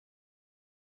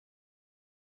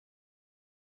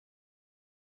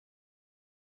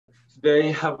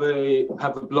Today, have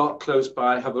a block close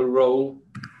by, have a roll,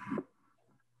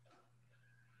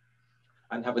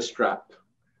 and have a strap.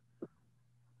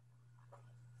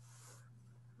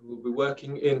 We'll be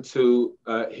working into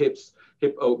hip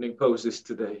opening poses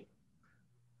today.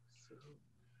 So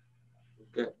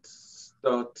we'll get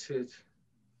started.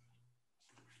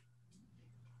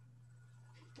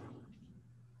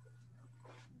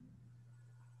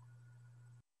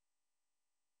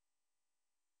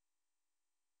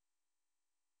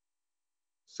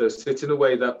 So sit in a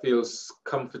way that feels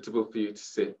comfortable for you to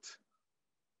sit.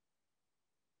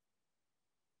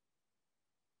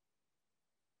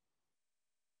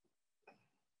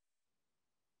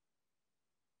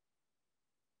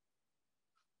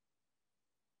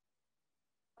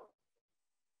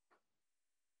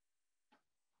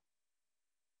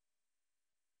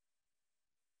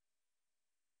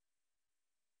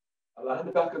 Align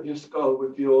the back of your skull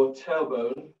with your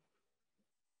tailbone.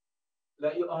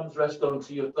 Let your arms rest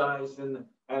onto your thighs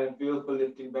and feel for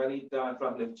lifting belly,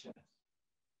 diaphragm, lift chest.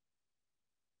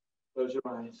 Close your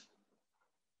eyes.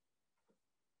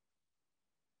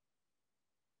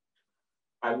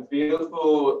 And feel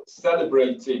for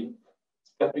celebrating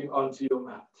stepping onto your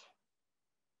mat.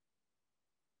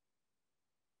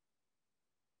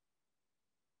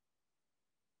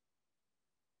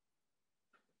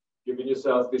 Giving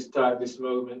yourself this time, this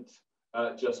moment,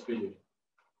 just for you.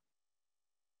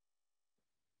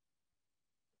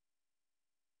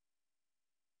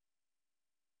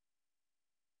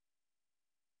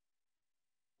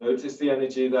 Notice the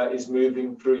energy that is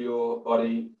moving through your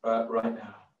body right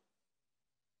now.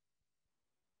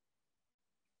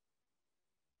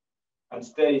 And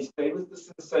stay with the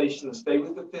sensations, stay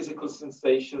with the physical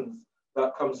sensations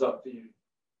that comes up for you.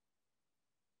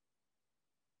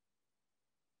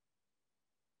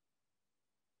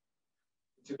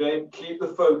 Today, keep the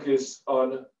focus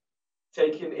on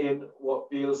taking in what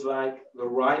feels like the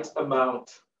right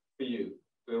amount for you,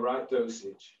 the right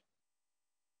dosage.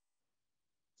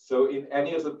 So in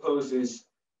any of the poses,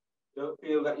 don't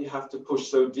feel that you have to push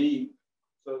so deep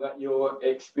so that you're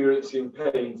experiencing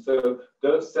pain. So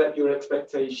don't set your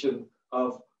expectation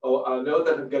of, oh, I know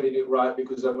that I'm getting it right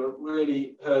because I'm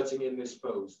really hurting in this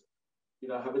pose. You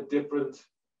know, have a different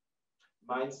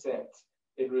mindset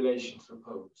in relation to the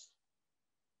pose.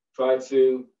 Try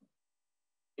to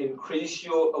increase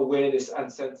your awareness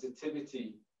and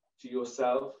sensitivity to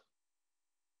yourself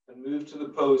and move to the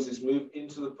poses, move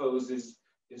into the poses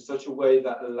in such a way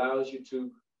that allows you to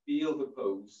feel the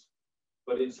pose,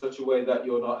 but in such a way that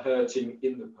you're not hurting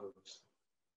in the pose.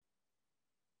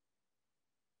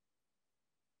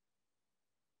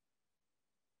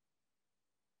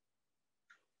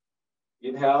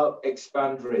 Inhale,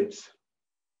 expand ribs.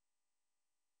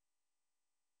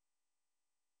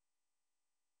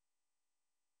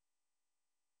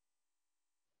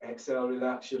 Exhale,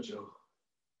 relax your jaw.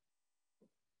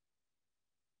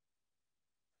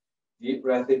 Deep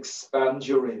breath, expand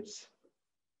your ribs.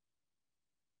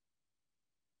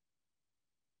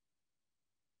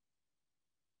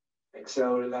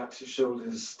 Exhale, relax your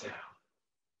shoulders down.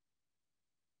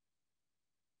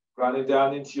 Grounding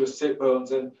down into your sit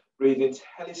bones and breathe in,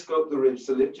 telescope the ribs.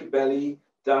 So lift your belly,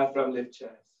 diaphragm, lift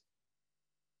chest.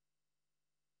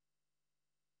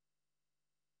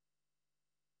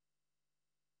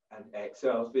 And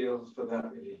exhale, feel for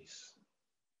that release.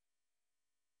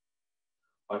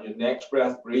 On your next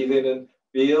breath, breathe in and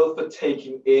feel for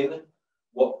taking in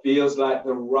what feels like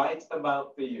the right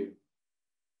amount for you.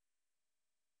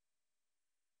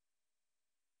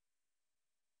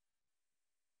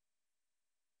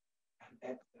 And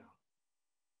exhale.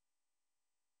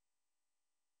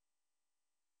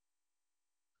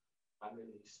 And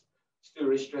release. Let's do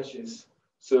wrist stretches.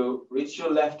 So reach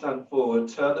your left hand forward,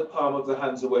 turn the palm of the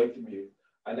hands away from you,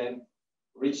 and then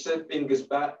reach the fingers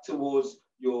back towards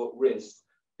your wrist.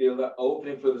 Feel that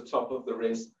opening from the top of the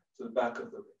wrist to the back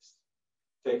of the wrist.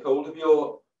 Take hold of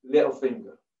your little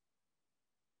finger.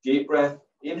 Deep breath.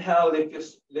 Inhale,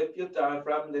 lift your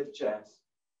diaphragm, lift chest.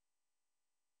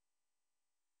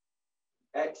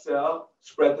 Exhale,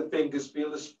 spread the fingers,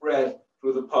 feel the spread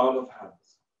through the palm of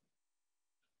hands.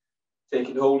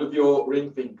 Taking hold of your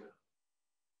ring finger.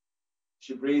 As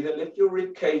you breathe in, lift your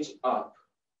rib cage up.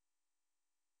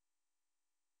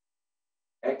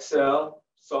 Exhale,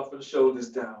 soften shoulders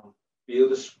down. Feel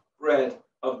the spread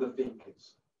of the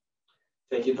fingers.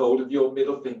 Taking hold of your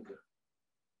middle finger.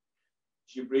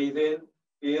 As you breathe in,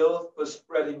 feel for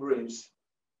spreading ribs.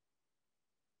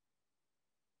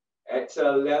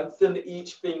 Exhale, lengthen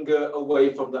each finger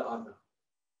away from the other.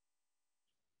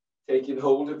 Taking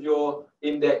hold of your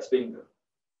index finger.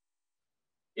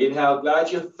 Inhale,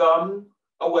 glide your thumb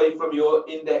away from your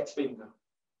index finger.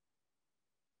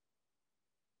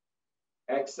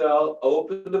 Exhale,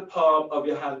 open the palm of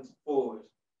your hand forward.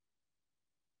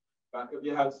 Back of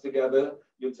your hands together,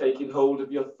 you're taking hold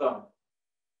of your thumb.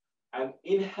 And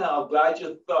inhale, glide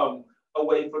your thumb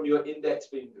away from your index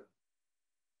finger.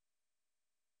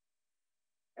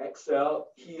 Exhale,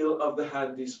 heel of the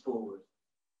hand is forward.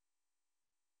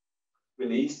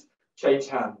 Release, change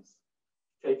hands.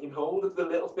 Taking hold of the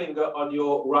little finger on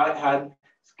your right hand,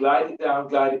 glide it down,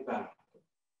 glide it back.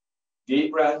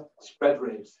 Deep breath, spread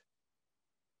ribs.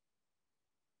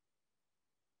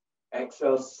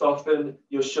 Exhale, soften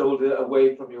your shoulder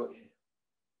away from your ear.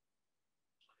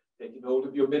 Taking hold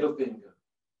of your middle finger.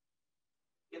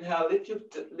 Inhale,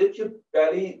 lift your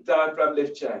belly, diaphragm,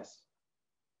 lift chest.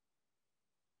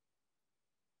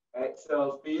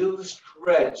 Exhale, feel the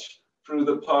stretch through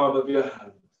the palm of your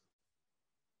hand.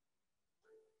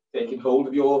 Taking hold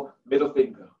of your middle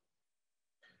finger.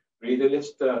 Breathe in, lift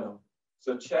sternum.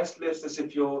 So chest lifts as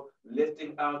if you're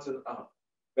lifting out and up.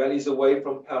 Belly's away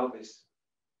from pelvis.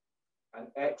 And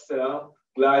exhale,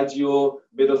 glide your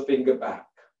middle finger back.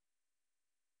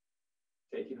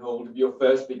 Taking hold of your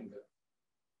first finger.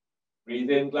 Breathe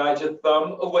in, glide your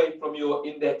thumb away from your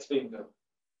index finger.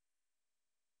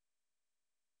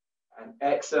 And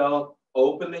exhale,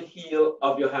 open the heel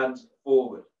of your hands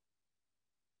forward.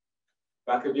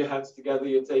 Back of your hands together,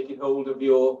 you're taking hold of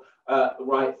your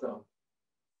right thumb.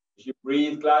 As you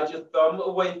breathe, glide your thumb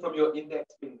away from your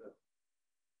index finger.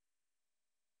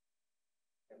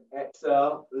 And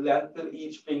exhale, lengthen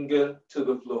each finger to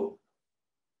the floor.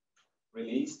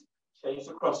 Release, change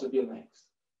the cross of your legs.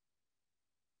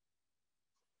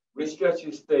 Wrist stretch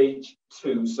is stage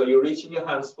 2. So you're reaching your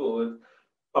hands forward.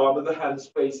 Palm of the hand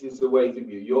faces away from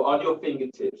you. You're on your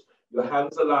fingertips. Your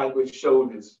hands aligned with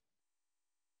shoulders.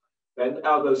 Bend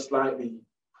elbows slightly.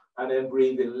 And then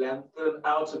breathe in. Lengthen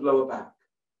out of lower back.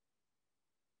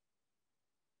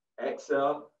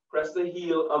 Exhale. Press the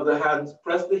heel of the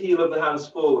hands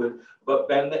forward, but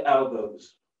bend the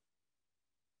elbows.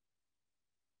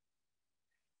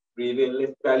 Breathe in,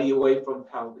 lift belly away from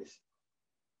pelvis.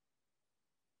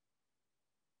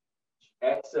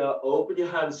 Exhale, open your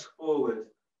hands forward,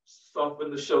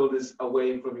 soften the shoulders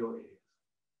away from your ears.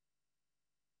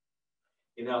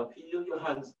 Inhale, peel your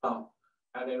hands up,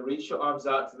 and then reach your arms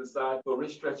out to the side for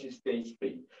wrist stretches, stage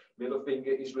 3. Middle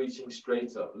finger is reaching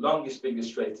straight up, longest finger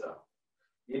straight up.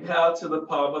 Inhale to the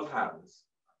palm of hands.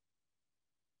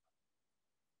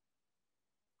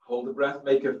 Hold the breath,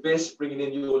 make a fist, bringing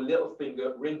in your little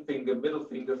finger, ring finger, middle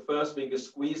finger, first finger,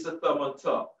 squeeze the thumb on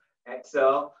top.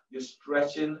 Exhale, you're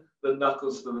stretching the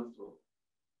knuckles to the floor.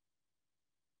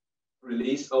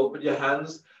 Release, open your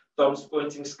hands, thumbs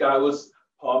pointing skywards,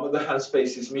 palm of the hands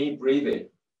faces me, breathe in.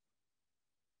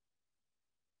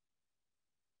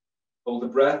 Hold the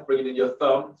breath, bringing in your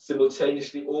thumb.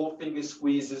 Simultaneously, all fingers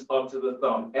squeezes onto the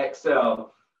thumb.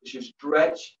 Exhale, as you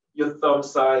stretch your thumb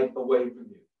side away from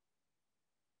you.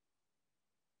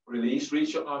 Release,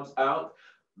 reach your arms out.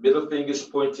 Middle fingers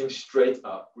pointing straight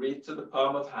up. Breathe to the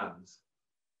palm of hands.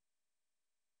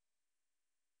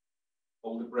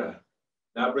 Hold the breath.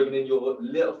 Now bringing in your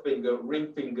little finger,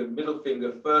 ring finger, middle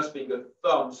finger, first finger,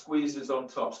 thumb squeezes on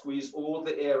top. Squeeze all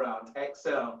the air out.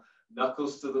 Exhale,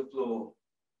 knuckles to the floor.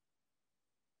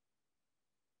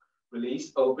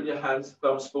 Release, open your hands,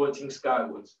 thumbs pointing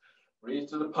skywards. Breathe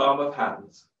to the palm of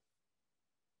hands.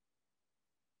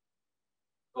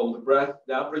 Hold the breath.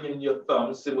 Now bring in your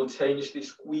thumbs, simultaneously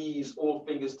squeeze all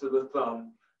fingers to the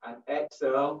thumb. And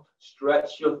exhale,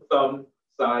 stretch your thumb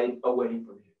side away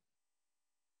from you.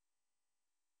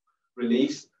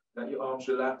 Release, let your arms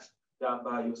relax down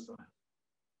by your side.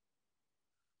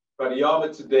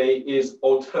 Pranayama today is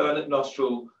alternate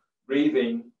nostril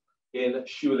breathing in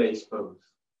shoelace pose.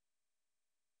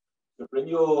 So bring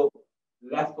your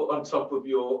left foot on top of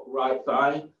your right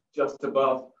thigh, just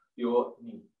above your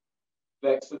knee.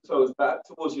 Flex the toes back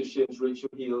towards your shins, reach your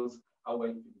heels away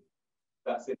from you.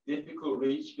 That's a difficult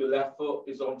reach. Your left foot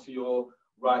is onto your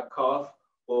right calf,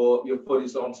 or your foot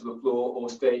is onto the floor, or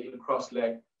stay in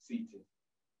cross-leg seated.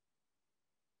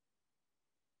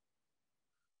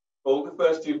 Hold the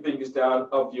first 2 fingers down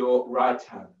of your right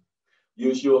hand.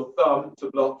 Use your thumb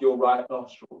to block your right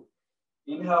nostril.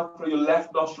 Inhale through your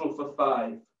left nostril for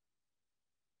 5.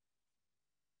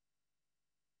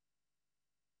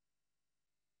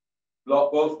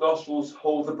 Block both nostrils,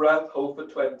 hold the breath, hold for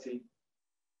 20.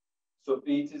 So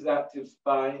feet is active,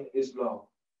 spine is long.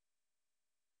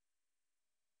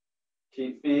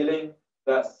 Keep feeling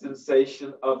that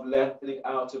sensation of lengthening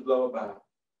out of lower back.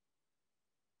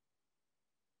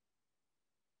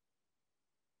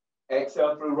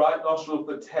 Exhale through right nostril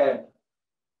for 10.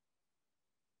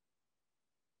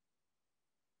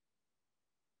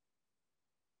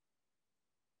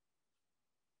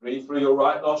 through your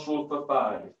right nostril for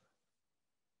 5.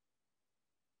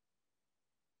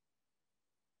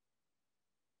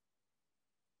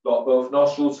 Lock both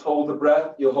nostrils, hold the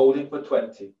breath. You're holding for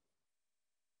 20.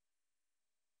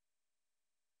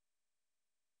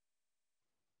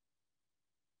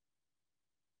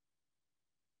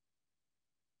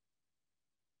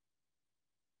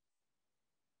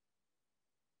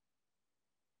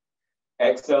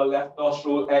 Exhale, left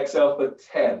nostril, exhale for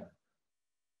 10.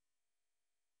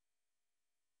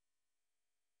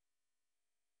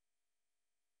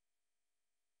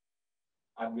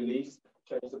 And release,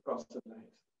 change the cross of legs.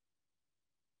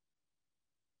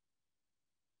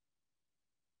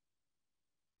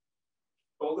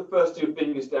 Hold the first 2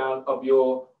 fingers down of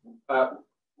your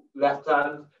left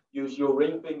hand. Use your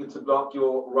ring finger to block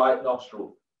your right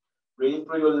nostril. Breathe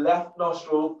through your left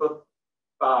nostril for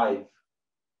 5.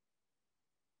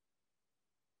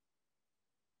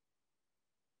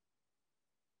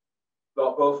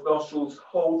 Block both nostrils,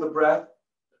 hold the breath,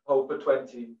 hold for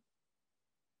 20.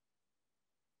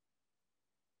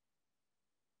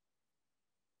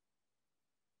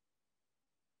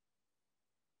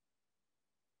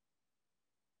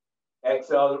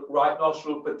 Exhale, right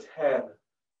nostril for 10.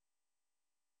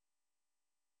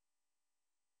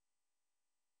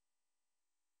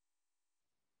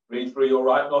 Breathe through your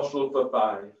right nostril for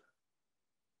 5.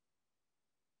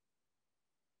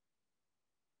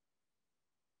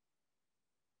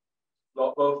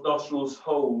 Lock both nostrils,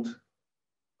 hold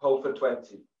for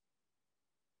 20.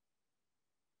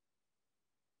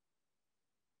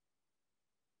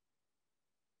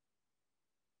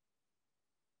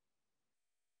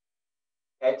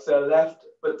 Exhale, left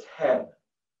for 10.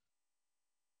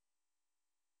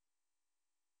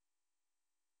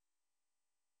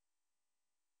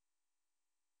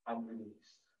 And release.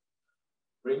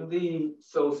 Bring the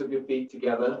soles of your feet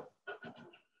together.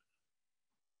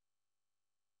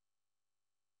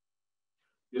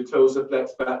 Your toes are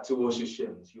flexed back towards your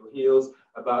shins. Your heels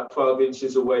about 12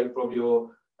 inches away from your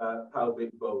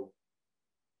pelvic bone.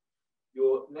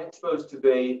 Your next pose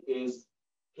today is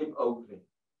hip opening.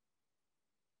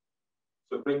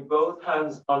 So bring both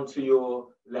hands onto your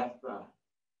left thigh.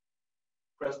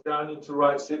 Press down into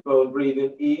right sit bone, breathe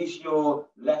in, ease your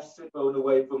left sit bone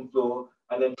away from floor,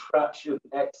 and then traction,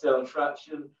 exhale,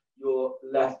 traction your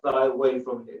left thigh away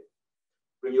from hip.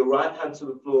 Bring your right hand to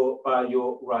the floor by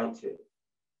your right hip.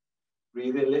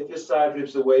 Breathe in, lift your side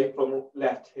ribs away from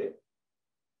left hip.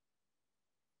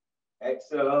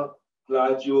 Exhale,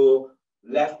 glide your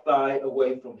left thigh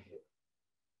away from hip.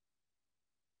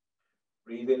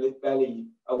 Breathe in, lift belly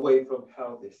away from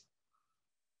pelvis.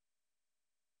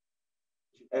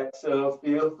 Exhale,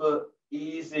 feel for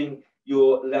easing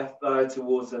your left thigh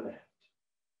towards the left.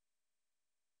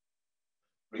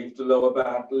 Breathe to lower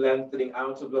back, lengthening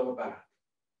out of lower back.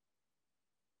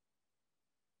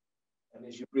 And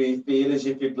as you breathe, feel as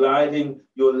if you're gliding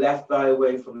your left thigh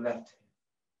away from left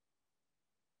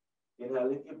hip. Inhale,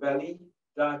 lift your belly,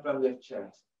 diaphragm, lift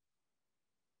chest.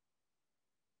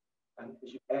 And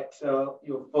as you exhale,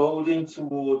 you're folding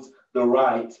towards the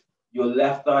right. Your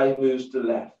left thigh moves to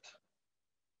left.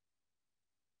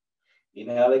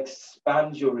 Inhale,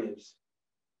 expand your ribs.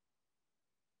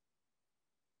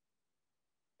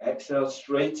 Exhale,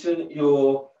 straighten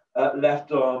your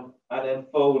left arm and then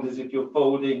fold as if you're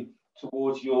folding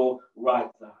towards your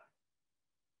right thigh.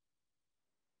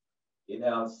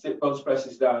 Inhale, sit bones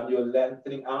presses down. You're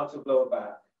lengthening out of lower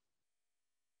back.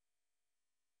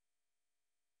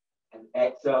 And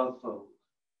exhale, fold.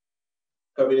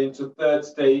 Coming into third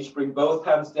stage, bring both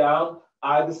hands down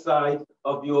either side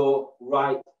of your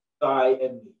right thigh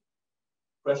and knee.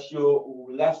 Press your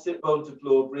left sit bone to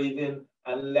floor, breathe in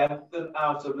and lengthen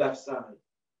out of left side.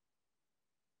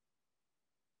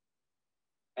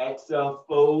 Exhale,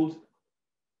 fold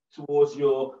towards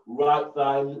your right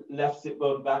thigh, left sit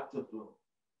bone back to floor.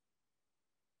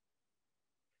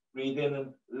 Breathe in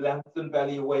and lengthen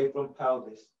belly away from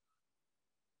pelvis.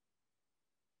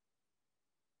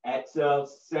 Exhale,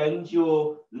 send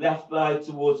your left thigh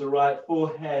towards the right,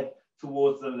 forehead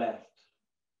towards the left.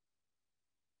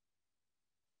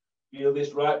 Feel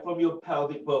this right from your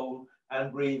pelvic bone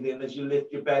and breathe in as you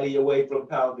lift your belly away from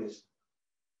pelvis.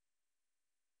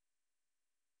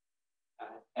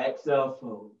 And exhale,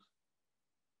 fold.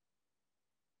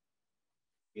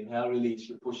 Inhale, release.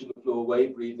 You're pushing the floor away.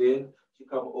 Breathe in to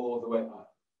come all the way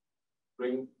up.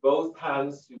 Bring both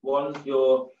hands to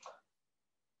your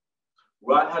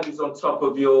right hand is on top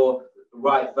of your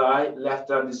right thigh,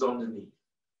 left hand is underneath.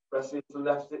 Press into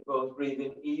left sit bone, breathe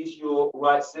in, ease your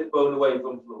right sit bone away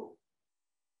from floor.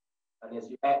 And as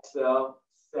you exhale,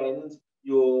 send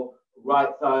your right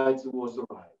thigh towards the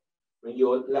right. Bring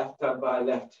your left hand by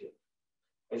left hip.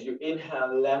 As you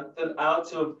inhale, lengthen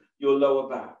out of your lower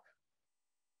back.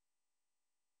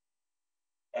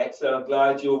 Exhale,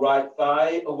 glide your right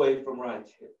thigh away from right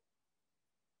hip.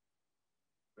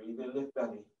 Breathe in, lift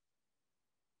belly.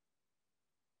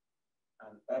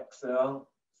 And exhale,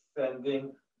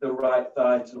 sending the right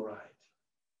thigh to right.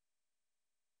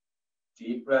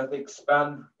 Deep breath,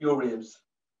 expand your ribs.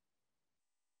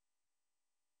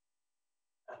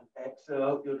 And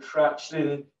exhale, you're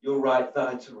tractioning your right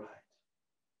thigh to right.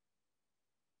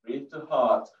 Breathe to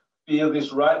heart. Feel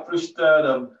this right through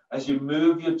sternum as you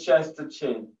move your chest to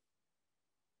chin.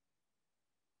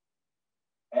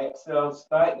 Exhale,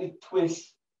 slightly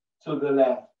twist to the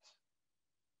left.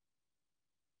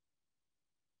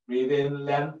 Breathe in,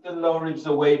 lengthen lower ribs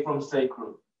away from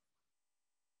sacrum.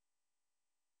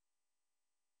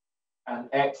 And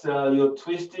exhale, you're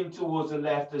twisting towards the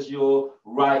left as your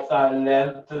right thigh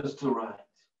lengthens to right.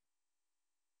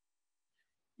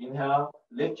 Inhale,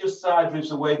 lift your side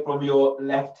ribs away from your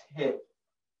left hip.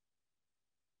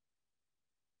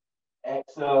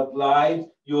 Exhale, glide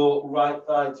your right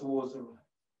thigh towards the right.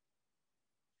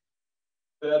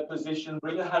 Third position,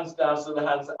 bring your hands down so the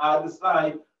hands are either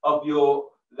side of your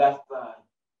left thigh.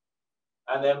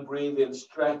 And then breathe in,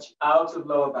 stretch out of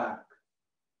lower back.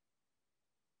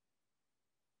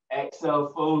 Exhale,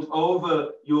 fold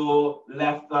over your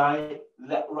left thigh,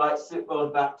 right sit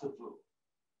bone back to floor.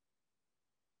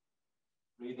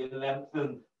 Breathe in,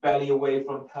 lengthen belly away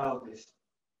from pelvis.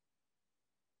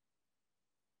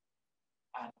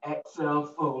 And exhale,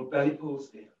 fold, belly pulls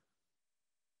in.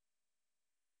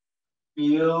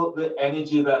 Feel the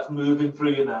energy that's moving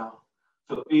through you now.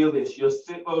 So feel this, your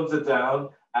sit bones are down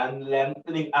and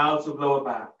lengthening out of lower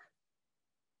back.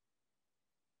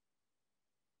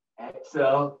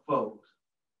 Exhale, fold.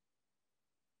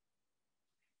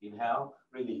 Inhale,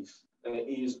 release. Then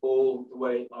ease all the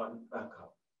way on back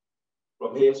up.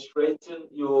 From here, straighten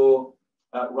your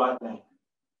right leg.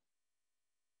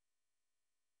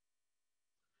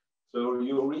 So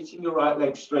you're reaching your right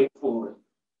leg straight forward.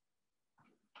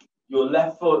 Your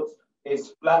left foot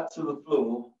is flat to the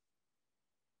floor.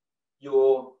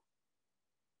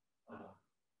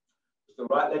 The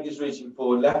right leg is reaching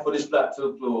forward, left foot is flat to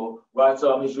the floor, right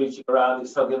arm is reaching around,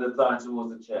 it's hugging the thigh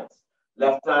towards the chest.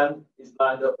 Left hand is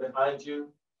lined up behind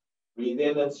you. Breathe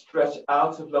in and stretch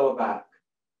out of lower back.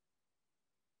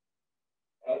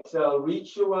 Exhale,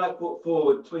 reach your right foot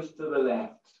forward, twist to the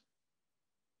left.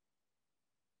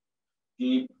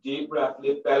 Deep breath,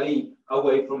 lift belly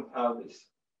away from pelvis.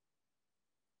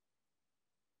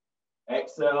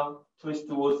 Exhale, twist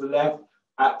towards the left,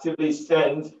 actively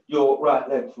send your right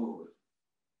leg forward.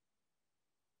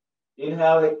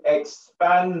 Inhale,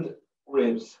 expand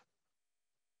ribs.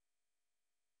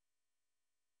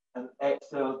 And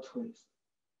exhale, twist.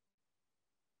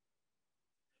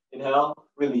 Inhale,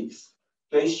 release.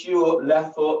 Place your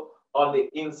left foot on the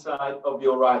inside of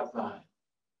your right thigh.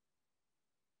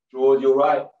 Draw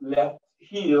your left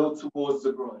heel towards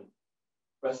the groin.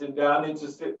 Pressing down into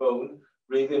sit bone.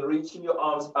 Breathe in, reaching your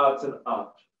arms out and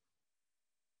up.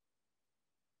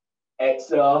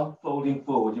 Exhale, folding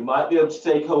forward. You might be able to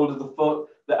take hold of the foot,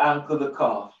 the ankle, the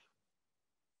calf.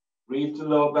 Breathe to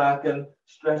lower back and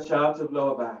stretch out of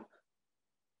lower back.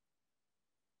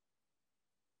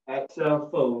 Exhale,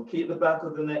 fold. Keep the back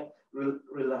of the neck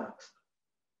relaxed.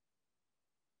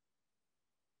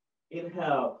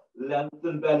 Inhale,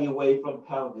 lengthen belly away from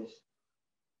pelvis.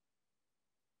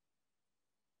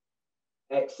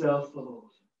 Exhale, fold.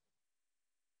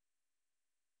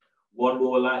 One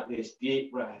more like this,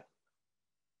 deep breath.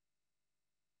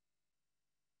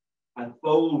 And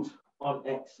fold on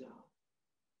exhale.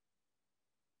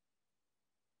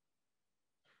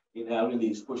 Inhale,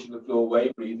 release, pushing the floor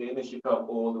away. Breathe in as you come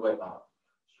all the way up.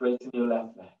 Straighten your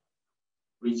left leg.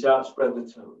 Reach out, spread the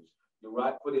toes. Your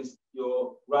right foot is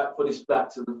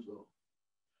flat to the floor.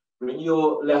 Bring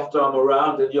your left arm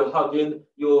around and you're hugging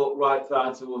your right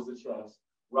thigh towards the chest.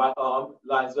 Right arm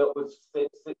lines up with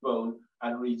sit bone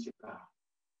and reach it back.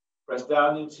 Press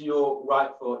down into your right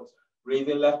foot. Breathe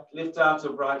in, lift out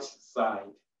of right side.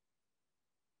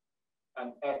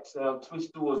 And exhale,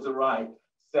 twist towards the right.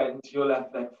 Send your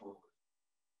left leg forward.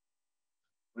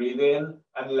 Breathe in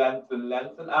and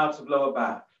lengthen out of lower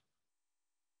back.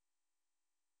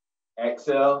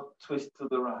 Exhale, twist to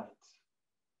the right.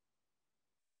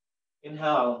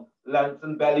 Inhale,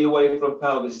 lengthen belly away from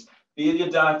pelvis. Feel your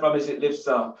diaphragm as it lifts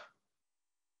up.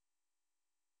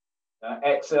 Now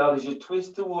exhale, as you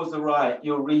twist towards the right,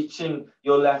 you're reaching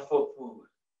your left foot forward.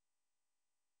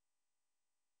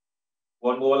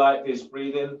 One more like this.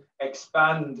 Breathe in,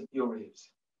 expand your ribs.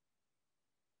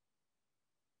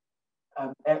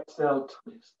 And exhale,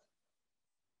 twist.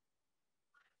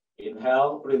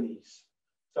 Inhale, release.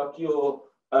 Tuck your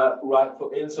right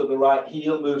foot in so the right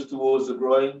heel moves towards the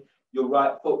groin. Your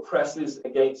right foot presses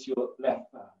against your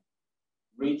left thigh.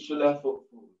 Reach your left foot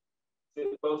forward.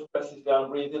 Sit both presses down,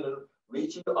 breathe in and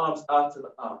reaching your arms out and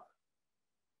up.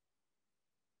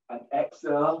 And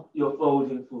exhale, you're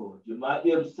folding forward. You might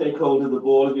be able to take hold of the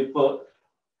ball of your foot,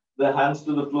 the hands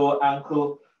to the floor,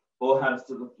 ankle, or hands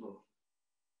to the floor.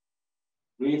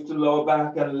 Breathe to lower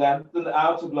back and lengthen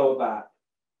out of lower back.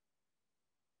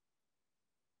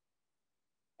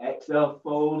 Exhale,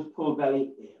 fold, pull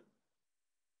belly in.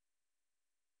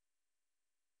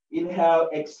 Inhale,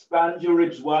 expand your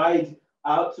ribs wide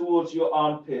out towards your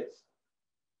armpits.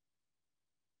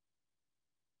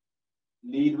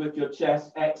 Lead with your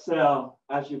chest. Exhale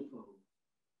as you fold.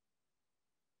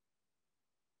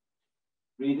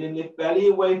 Breathe in, lift belly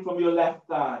away from your left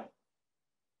thigh.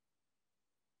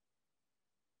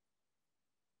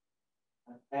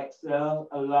 And exhale,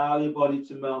 allow your body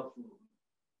to melt forward.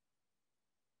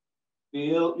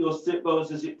 Feel your sit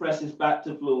bones as it presses back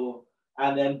to floor.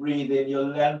 And then breathe in, you're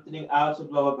lengthening out of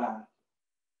lower back.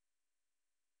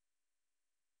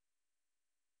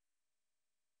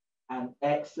 And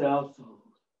exhale, fold.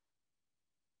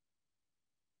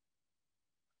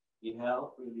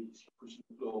 Inhale, release, pushing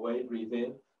the floor away, breathe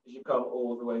in as you come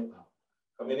all the way up.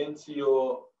 Coming into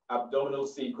your abdominal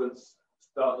sequence,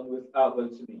 starting with elbow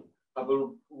to knee. Have a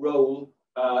roll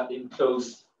in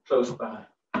close by.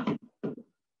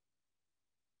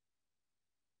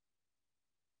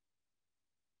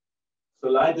 So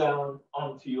lie down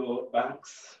onto your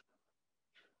backs.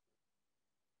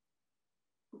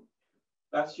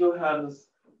 That's your hands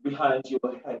behind your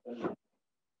head.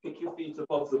 Pick your feet up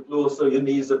off the floor so your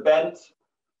knees are bent.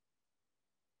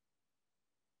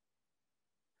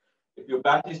 If your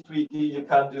back is tweaky, you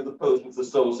can do the pose with the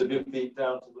soles of your feet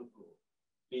down to the floor.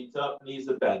 Feet up, knees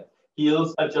are bent.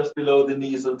 Heels are just below the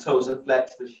knees and toes and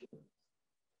flex the shins.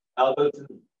 Elbow to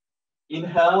knee.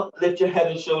 Inhale, lift your head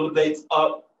and shoulder blades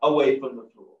up, away from the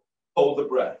floor. Hold the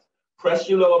breath. Press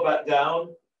your lower back down,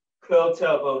 curl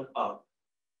tailbone up.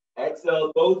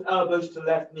 Exhale, both elbows to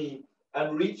left knee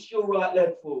and reach your right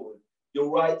leg forward. Your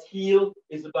right heel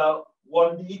is about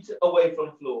 1 meter away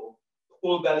from floor.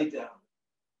 Pull belly down.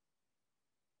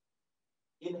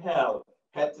 Inhale,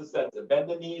 head to center. Bend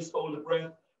the knees, hold the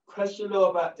breath. Press your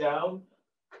lower back down,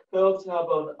 curl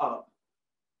tailbone up.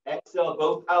 Exhale,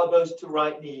 both elbows to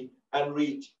right knee and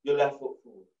reach your left foot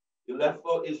forward. Your left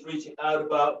foot is reaching out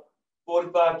about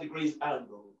 45 degrees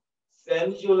angle.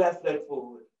 Send your left leg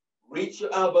forward. Reach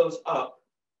your elbows up.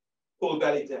 Pull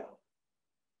belly down.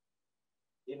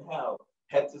 Inhale,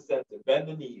 head to center. Bend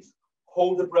the knees.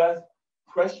 Hold the breath.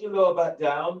 Press your lower back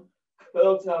down.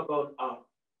 Curl tailbone up.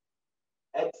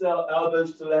 Exhale,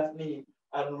 elbows to left knee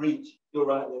and reach your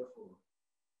right leg forward.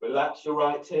 Relax your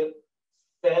right hip.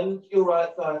 Send your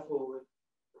right thigh forward.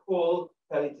 Pull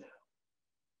belly down.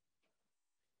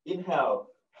 Inhale,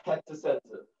 head to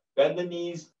center. Bend the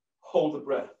knees. Hold the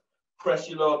breath. Press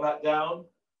your lower back down.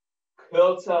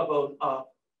 Curl tailbone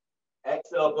up.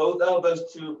 Exhale, both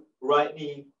elbows to right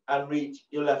knee and reach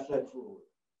your left leg forward.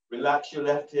 Relax your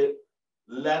left hip.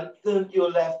 Lengthen your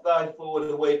left thigh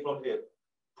forward away from hip.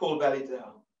 Pull belly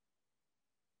down.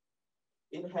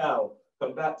 Inhale,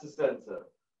 come back to center.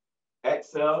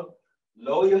 Exhale,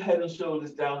 lower your head and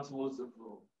shoulders down towards the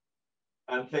floor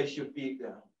and place your feet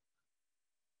down.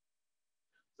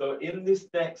 So in this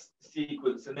next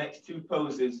sequence, the next two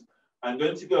poses, I'm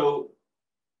going to go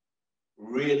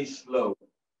really slow.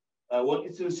 I want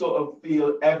you to sort of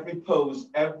feel every pose,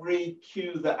 every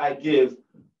cue that I give.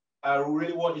 I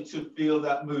really want you to feel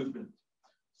that movement.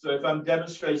 So if I'm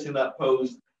demonstrating that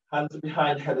pose, hands are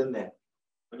behind head and neck.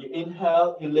 When you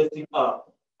inhale, you're lifting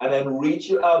up and then reach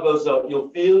your elbows up. You'll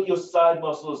feel your side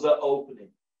muscles are opening.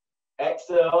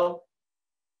 Exhale.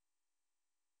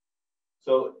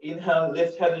 So inhale,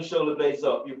 lift head and shoulder blades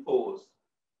up. You pause.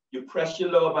 You press your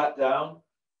lower back down,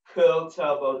 curl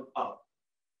tailbone up.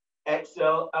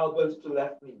 Exhale, elbows to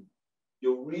left knee.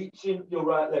 You're reaching your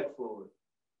right leg forward.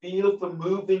 Feel for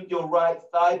moving your right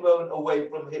thigh bone away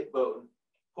from hip bone.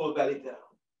 Pull belly down.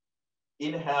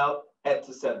 Inhale, head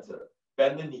to center.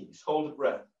 Bend the knees, hold the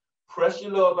breath. Press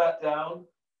your lower back down,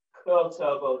 curl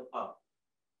tailbone up.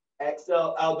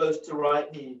 Exhale, elbows to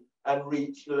right knee and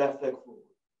reach your left leg forward.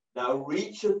 Now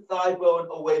reach your thigh bone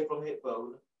away from hip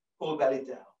bone. Pull belly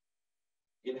down.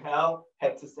 Inhale,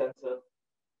 head to center.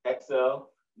 Exhale,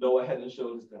 lower head and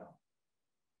shoulders down.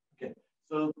 Okay,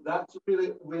 so that's really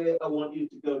where I want you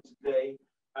to go today,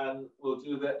 and we'll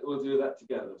do that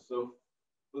together. So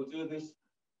we'll do this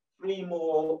 3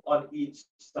 more on each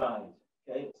side.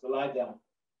 Okay, so lie down.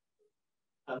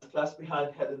 Hands clasped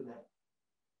behind head and neck.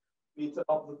 Feet are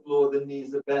off the floor, the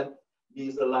knees are bent,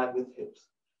 knees aligned with hips.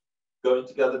 Going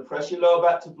together, press your lower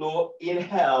back to floor.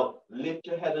 Inhale, lift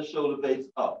your head and shoulder blades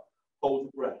up. Hold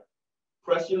the breath.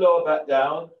 Press your lower back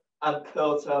down and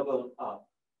curl tailbone up.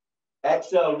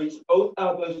 Exhale, reach both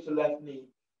elbows to left knee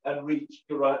and reach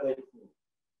your right leg forward.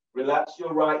 Relax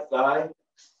your right thigh,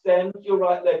 extend your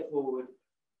right leg forward.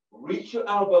 Reach your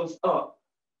elbows up,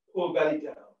 pull belly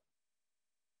down.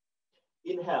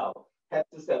 Inhale, head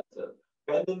to center.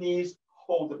 Bend the knees,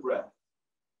 hold the breath.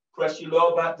 Press your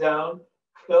lower back down,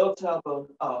 curl tailbone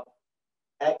up.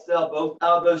 Exhale, both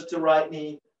elbows to right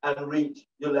knee and reach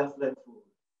your left leg forward.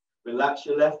 Relax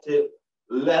your left hip,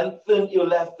 lengthen your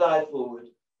left thigh forward.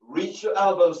 Reach your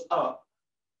elbows up,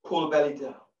 pull belly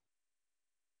down.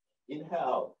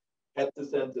 Inhale, head to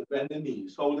center, bend the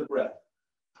knees, hold the breath.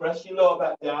 Press your lower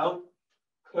back down,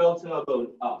 curl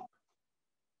tailbone up.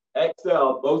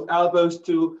 Exhale, both elbows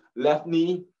to left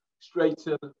knee,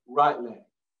 straighten right leg.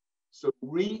 So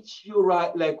reach your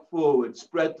right leg forward,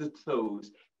 spread the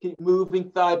toes. Keep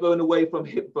moving thigh bone away from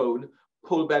hip bone,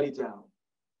 pull belly down.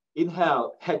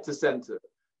 Inhale, head to center.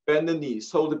 Bend the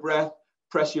knees, hold the breath,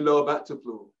 press your lower back to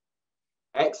floor.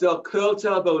 Exhale, curl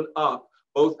tailbone up,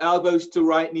 both elbows to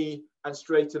right knee and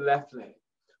straighten left leg.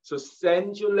 So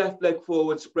send your left leg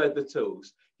forward, spread the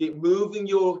toes. Keep moving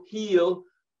your heel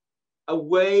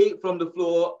away from the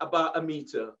floor about 1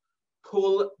 meter.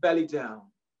 Pull belly down.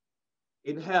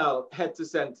 Inhale, head to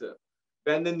center.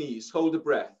 Bend the knees, hold the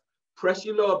breath. Press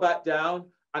your lower back down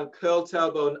and curl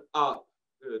tailbone up.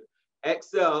 Good.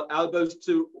 Exhale, elbows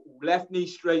to left knee,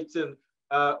 straighten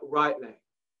right leg.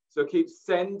 So keep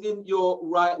sending your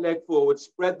right leg forward.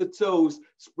 Spread the toes,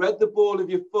 spread the ball of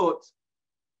your foot.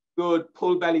 Good,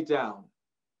 pull belly down.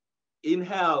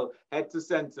 Inhale, head to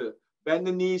center. Bend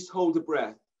the knees, hold the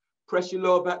breath. Press your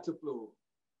lower back to floor.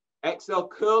 Exhale,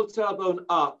 curl tailbone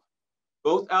up.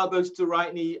 Both elbows to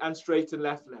right knee and straighten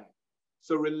left leg.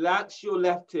 So relax your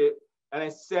left hip and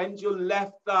then send your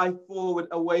left thigh forward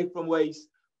away from waist.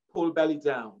 Pull belly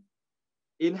down.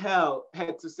 Inhale,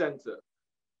 head to center.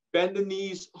 Bend the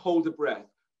knees, hold the breath.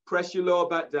 Press your lower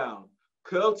back down.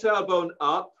 Curl tailbone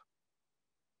up.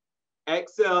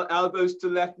 Exhale, elbows to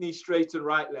left knee, straighten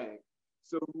right leg.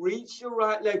 So reach your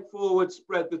right leg forward,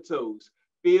 spread the toes.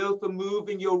 Feel for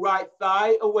moving your right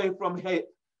thigh away from hip.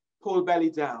 Pull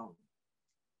belly down.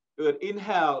 Good.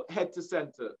 Inhale, head to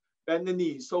center. Bend the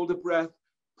knees, hold the breath.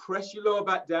 Press your lower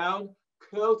back down.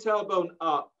 Curl tailbone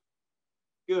up.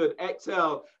 Good.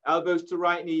 Exhale, elbows to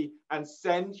right knee and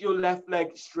send your left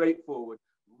leg straight forward.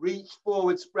 Reach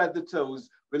forward, spread the toes.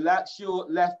 Relax your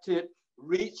left hip.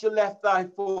 Reach your left thigh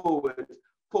forward.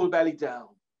 Pull belly down.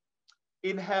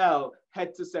 Inhale,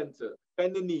 head to center.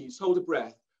 Bend the knees, hold the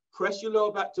breath. Press your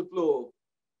lower back to floor.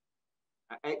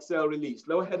 And exhale, release.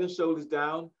 Lower head and shoulders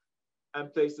down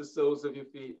and place the soles of your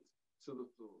feet to the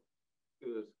floor.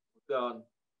 Good. Done.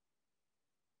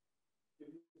 Give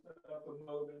yourself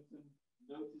a moment and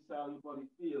notice how your body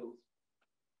feels.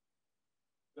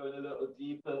 Going a little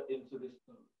deeper into this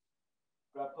pose.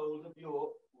 Grab hold of your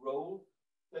roll.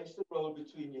 Place the roll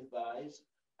between your thighs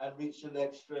and reach your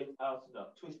legs straight out and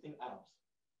up, twisting out.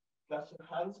 Clasp your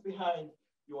hands behind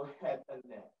your head and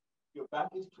neck. Your back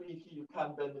is tweaky, you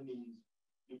can bend the knees.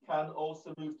 You can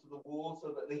also move to the wall so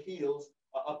that the heels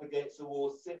are up against the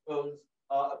wall. Sit bones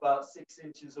are about 6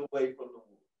 inches away from the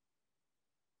wall.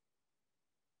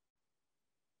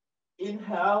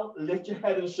 Inhale, lift your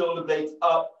head and shoulder blades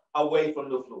up, away from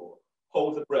the floor.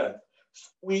 Hold the breath.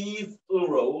 Squeeze the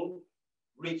roll.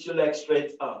 Reach your legs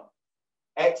straight up.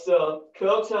 Exhale,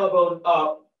 curl tailbone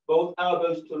up, both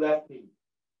elbows to left knee.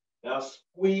 Now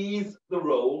squeeze the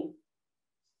roll.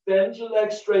 Send your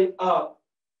legs straight up.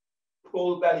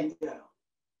 Pull belly down.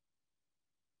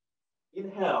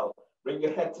 Inhale, bring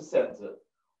your head to center.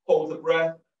 Hold the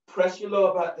breath. Press your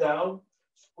lower back down.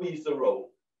 Squeeze the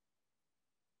roll.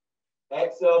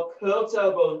 Exhale, curl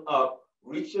tailbone up.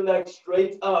 Reach your legs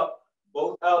straight up.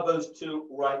 Both elbows to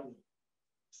right knee.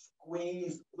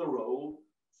 Squeeze the roll.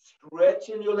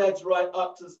 Stretching your legs right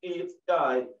up to the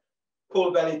sky.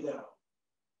 Pull belly down.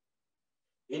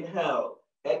 Inhale,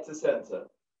 head to center.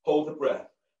 Hold the breath.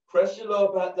 Press your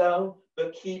lower back down,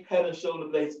 but keep head and shoulder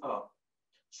blades up.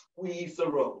 Squeeze the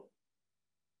roll.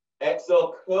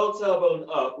 Exhale, curl tailbone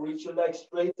up. Reach your legs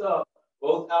straight up.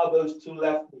 Both elbows to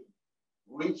left knee.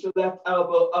 Reach your left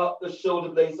elbow up. The shoulder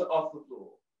blades are off the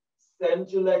floor.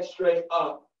 Send your legs straight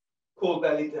up. Pull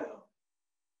belly down.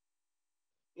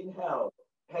 Inhale,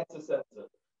 head to center.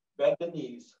 Bend the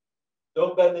knees.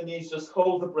 Don't bend the knees, just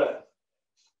hold the breath.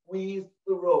 Squeeze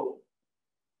the roll.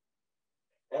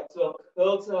 Exhale,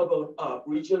 curl tailbone up.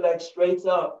 Reach your legs straight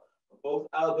up. Both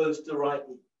elbows to right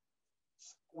knee.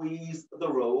 Squeeze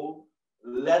the roll.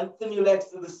 Lengthen your legs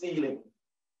to the ceiling.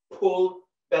 Pull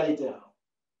belly down.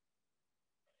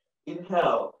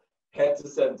 Inhale, head to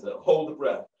center. Hold the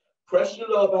breath. Press your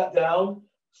lower back down.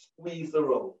 Squeeze the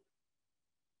roll.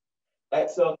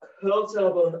 Exhale, curl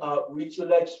tailbone up. Reach your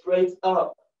legs straight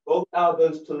up. Both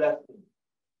elbows to left knee.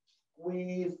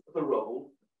 Squeeze the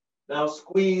roll. Now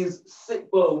squeeze sit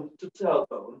bone to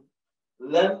tailbone.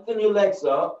 Lengthen your legs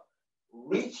up.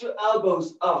 Reach your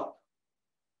elbows up.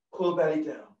 Pull belly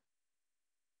down.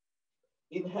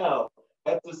 Inhale,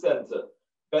 head to center.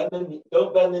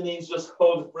 Don't bend the knees, just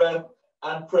hold the breath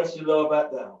and press your lower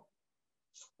back down.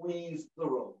 Squeeze the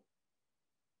roll.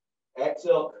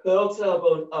 Exhale, curl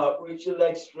tailbone up. Reach your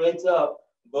legs straight up.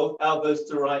 Both elbows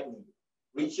to right knee.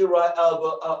 Reach your right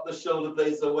elbow up, the shoulder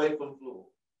blades away from floor.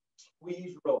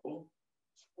 Squeeze roll.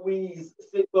 Squeeze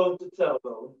sit bone to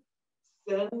tailbone.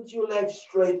 Send your legs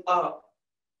straight up.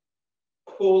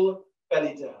 Pull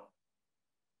belly down.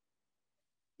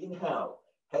 Inhale,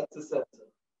 head to center.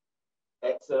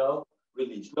 Exhale,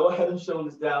 release. Lower head and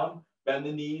shoulders down. Bend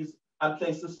the knees and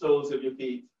place the soles of your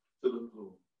feet to the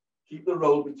floor. Keep the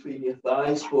roll between your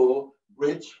thighs for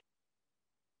bridge.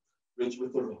 Bridge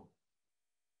with the roll.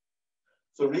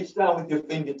 So reach down with your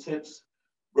fingertips.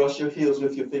 Brush your heels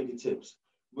with your fingertips.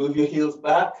 Move your heels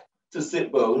back to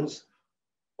sit bones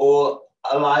or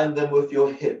align them with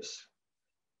your hips.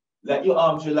 Let your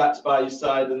arms relax by your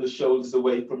side and the shoulders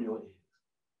away from your ears.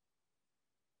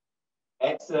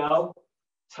 Exhale,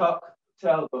 tuck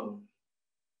tailbone.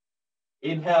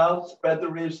 Inhale, spread the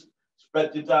ribs,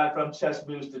 spread your diaphragm, chest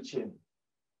moves to chin.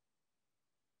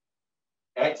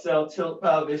 Exhale, tilt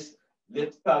pelvis,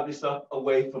 lift pelvis up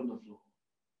away from the floor.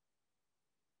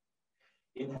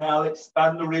 Inhale,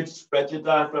 expand the ribs, spread your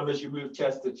diaphragm as you move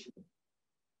chest to chin.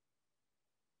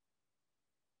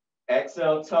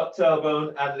 Exhale, tuck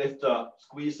tailbone and lift up,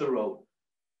 squeeze the roll.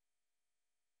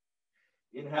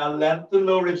 Inhale, lengthen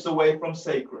low ribs away from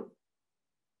sacrum.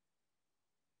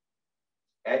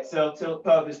 Exhale, tilt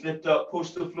pelvis, lift up,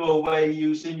 push the floor away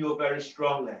using your very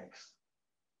strong legs.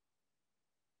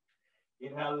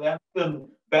 Inhale, lengthen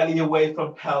belly away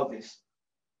from pelvis.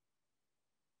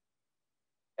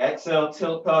 Exhale,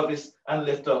 tilt pelvis and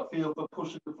lift up. Feel for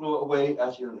pushing the floor away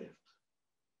as you lift.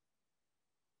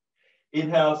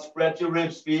 Inhale, spread your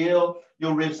ribs. Feel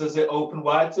your ribs as they open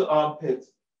wide to armpits.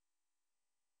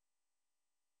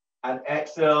 And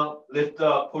exhale, lift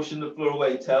up, pushing the floor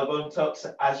away. Tailbone tucks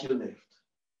as you lift.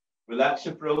 Relax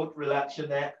your throat, relax your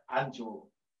neck and jaw.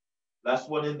 Last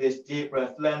one in this, deep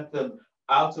breath, lengthen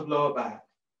out of lower back.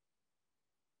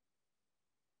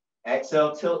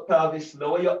 Exhale, tilt pelvis,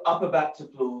 lower your upper back to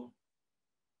floor.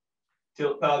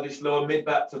 Tilt pelvis, lower mid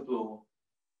back to floor.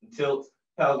 And tilt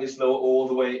pelvis, lower all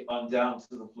the way on down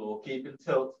to the floor. Keeping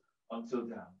tilt until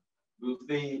down. Move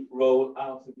the roll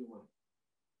out of your way.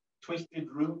 Twisted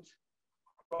root,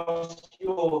 cross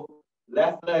your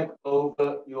left leg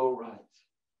over your right.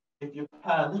 If you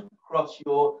can, cross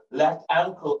your left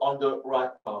ankle on the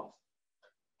right calf.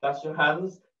 Place your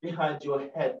hands behind your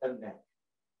head and neck.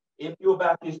 If your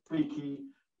back is tweaky,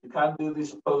 you can do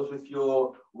this pose with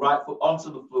your right foot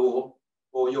onto the floor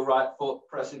or your right foot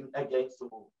pressing against the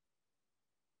wall.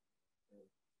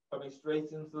 Coming straight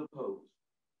into the pose.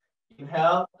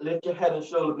 Inhale, lift your head and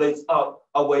shoulder blades up,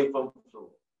 away from the floor.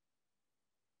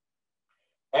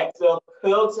 Exhale,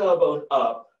 curl tailbone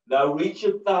up. Now reach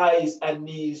your thighs and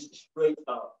knees straight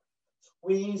up.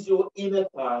 Squeeze your inner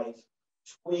thighs.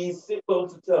 Squeeze sit bone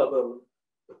to tailbone.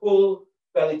 Pull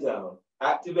belly down.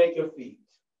 Activate your feet.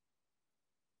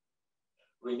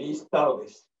 Release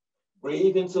pelvis.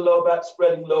 Breathe into low back,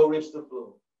 spreading low ribs to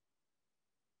floor.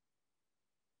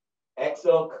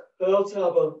 Exhale, curl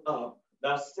tailbone up.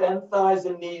 Now send thighs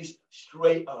and knees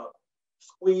straight up.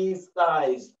 Squeeze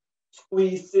thighs.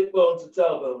 Squeeze sit bone to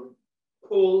tailbone.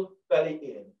 Pull belly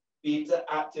in. Feet are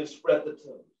active, spread the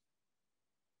toes.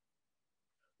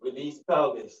 Release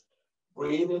pelvis.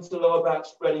 Breathe into lower back,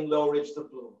 spreading low ribs to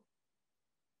floor.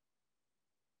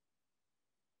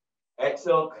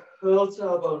 Exhale, curl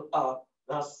tailbone up.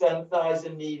 Now send thighs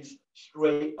and knees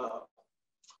straight up.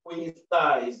 Squeeze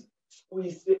thighs.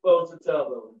 Squeeze sit bone to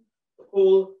tailbone.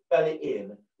 Pull belly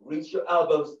in. Reach your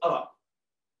elbows up.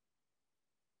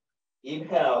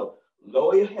 Inhale.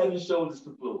 Lower your head and shoulders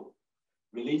to floor.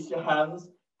 Release your hands.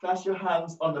 Clasp your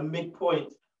hands on the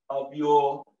midpoint of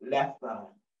your left thigh.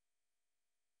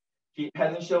 Keep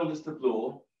head and shoulders to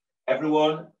floor.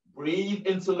 Everyone, breathe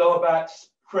into lower back,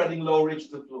 spreading low ribs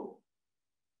to floor.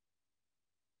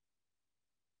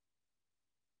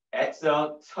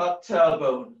 Exhale, tuck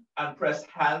tailbone and press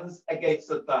hands against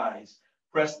the thighs.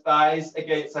 Press thighs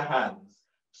against the hands.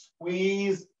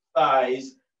 Squeeze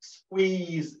thighs,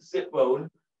 squeeze sit bone,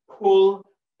 pull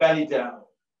belly down.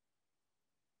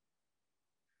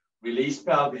 Release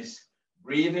pelvis.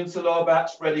 Breathe into lower back,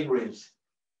 spreading ribs.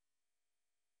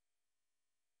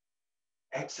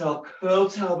 Exhale, curl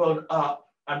tailbone up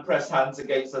and press hands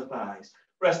against the thighs.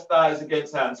 Press thighs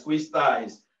against hands, squeeze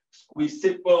thighs. Squeeze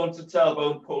sit bone to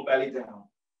tailbone, pull belly down.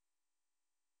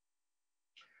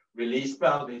 Release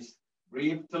pelvis.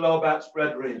 Breathe to lower back,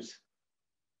 spread ribs.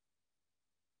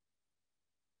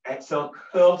 Exhale,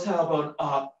 curl tailbone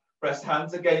up. Press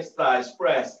hands against thighs.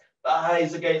 Press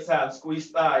thighs against hands.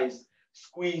 Squeeze thighs.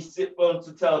 Squeeze sit bone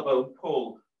to tailbone.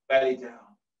 Pull belly down.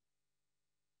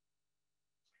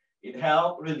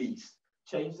 Inhale, release.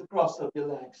 Change the cross of your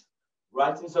legs.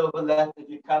 Right is over left. If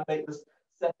you can, make the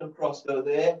second cross go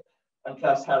there and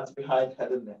clasp hands behind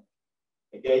head and neck.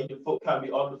 Again, your foot can be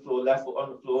on the floor, left foot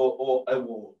on the floor or a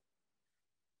wall.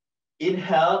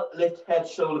 Inhale, lift head,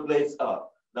 shoulder blades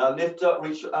up. Now lift up,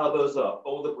 reach your elbows up.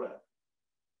 Hold the breath.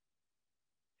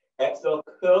 Exhale,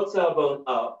 curl tailbone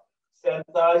up. Send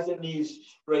thighs and knees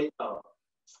straight up.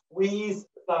 Squeeze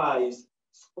thighs.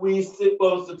 Squeeze sit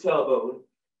bones to tailbone.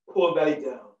 Pull belly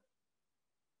down.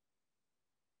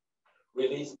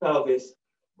 Release pelvis.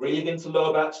 Breathe into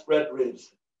lower back, spread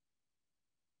ribs.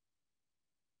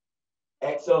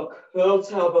 Exhale, curl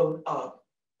tailbone up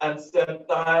and send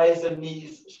thighs and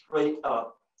knees straight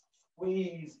up.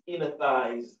 Squeeze inner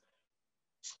thighs.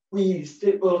 Squeeze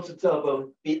sit bone to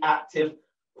tailbone. Be active.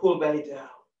 Pull belly down.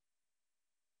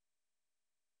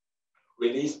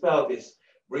 Release pelvis.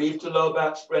 Breathe to lower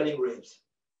back, spreading ribs.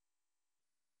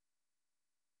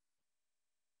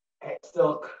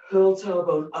 Exhale, curl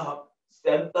tailbone up.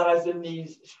 Send thighs and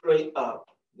knees straight up.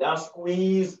 Now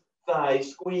squeeze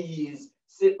thighs, squeeze.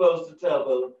 Sit bones to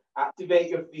tailbone. Activate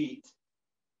your feet.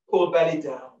 Pull belly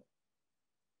down.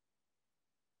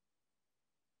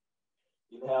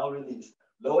 Inhale, release.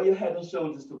 Lower your head and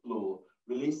shoulders to floor.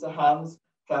 Release the hands.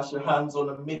 Clasp your hands on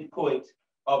the midpoint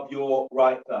of your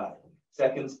right thigh.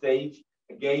 Second stage.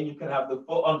 Again, you can have the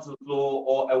foot onto the floor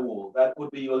or a wall. That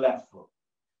would be your left foot.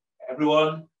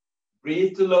 Everyone,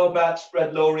 breathe to lower back.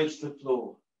 Spread lower ribs to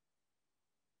floor.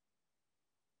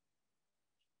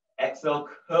 Exhale,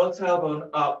 curl tailbone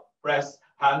up, press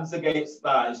hands against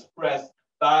thighs, press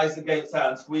thighs against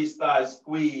hands, squeeze thighs,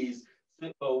 squeeze,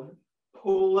 sit bone,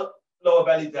 pull lower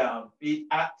belly down, feet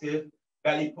active,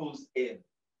 belly pulls in.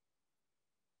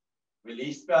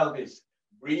 Release pelvis,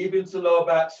 breathe into lower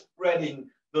back, spreading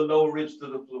the lower ribs to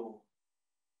the floor.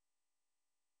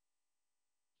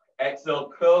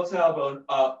 Exhale, curl tailbone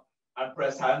up and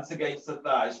press hands against the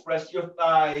thighs, press your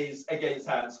thighs against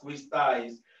hands, squeeze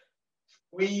thighs.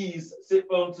 Squeeze sit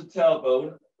bone to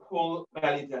tailbone, pull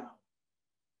belly down.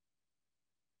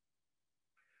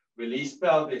 Release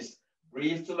pelvis.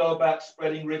 Breathe to lower back,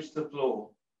 spreading ribs to floor.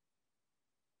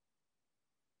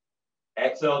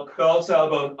 Exhale, curl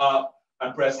tailbone up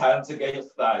and press hands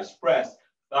against thighs. Press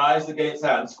thighs against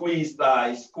hands. Squeeze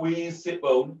thighs, squeeze sit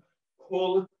bone,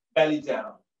 pull belly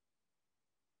down.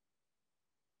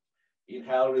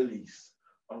 Inhale, release.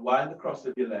 Unwind the cross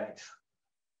of your legs.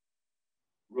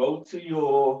 Roll to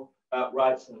your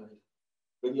right side.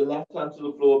 Bring your left hand to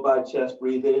the floor by chest,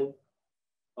 breathe in.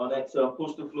 On exhale,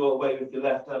 push the floor away with your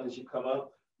left hand as you come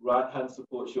up. Right hand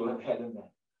supports your head and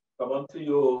neck. Come onto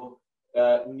your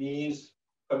knees,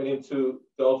 coming into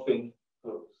dolphin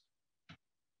pose.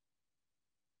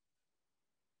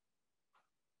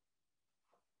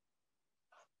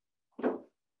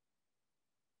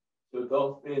 So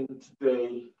dolphin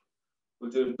today,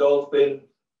 we'll do dolphin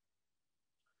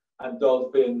and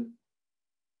dolphin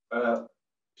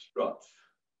strut.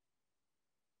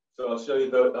 So I'll show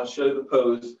you the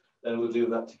pose, then we'll do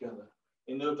that together.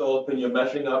 In the dolphin, you're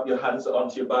measuring up, your hands are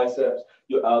onto your biceps,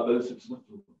 your elbows are to the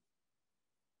floor.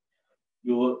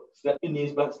 You'll step your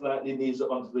knees back slightly, knees are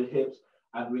onto the hips,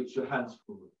 and reach your hands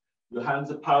forward. Your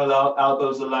hands are parallel,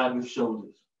 elbows aligned with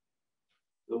shoulders.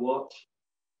 So watch.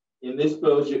 In this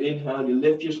pose, you inhale, you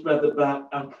lift your spread the back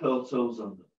and curl toes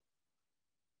under.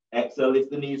 Exhale,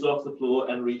 lift the knees off the floor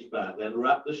and reach back. Then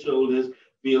wrap the shoulders,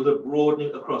 feel the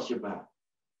broadening across your back.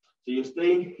 So you're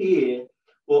staying here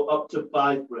for up to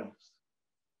 5 breaths.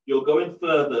 You're going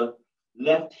further.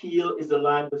 Left heel is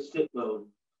aligned with sit bone.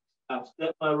 I've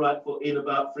stepped my right foot in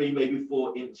about 3, maybe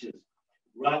 4 inches.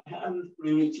 Right hand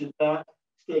reaches back,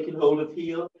 taking hold of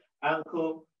heel,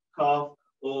 ankle, calf,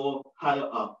 or higher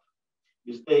up.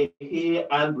 You stay here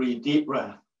and breathe, deep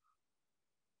breath.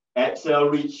 Exhale,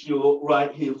 reach your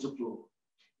right heel to floor.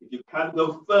 If you can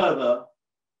go further,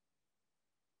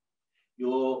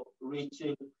 you're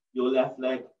reaching your left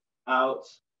leg out,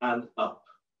 and up.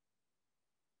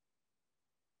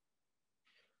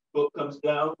 Foot comes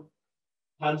down,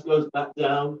 hands goes back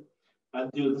down,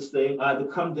 and do the same. Either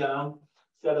come down,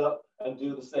 set up, and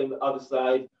do the same the other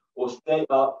side, or stay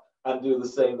up and do the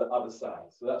same the other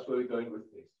side. So that's where we're going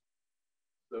with this.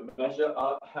 So measure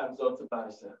up, hands onto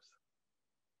biceps.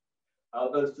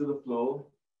 Elbows to the floor.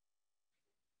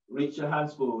 Reach your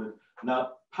hands forward.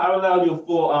 Now parallel your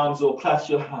forearms or clasp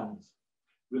your hands.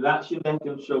 Relax your neck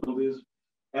and shoulders.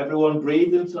 Everyone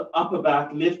breathe into upper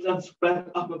back. Lift and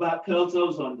spread upper back, curl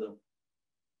toes under.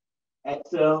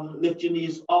 Exhale, lift your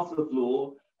knees off the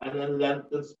floor and then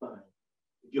lengthen spine.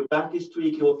 If your back is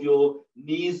tweaking or if your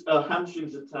knees or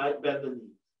hamstrings are tight, bend the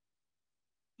knees.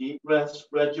 Deep breath,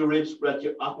 spread your ribs, spread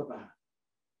your upper back.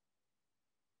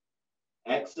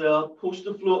 Exhale, push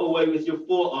the floor away with your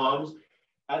forearms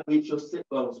and reach your sit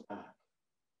bones back.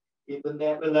 Keep the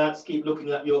neck relaxed, keep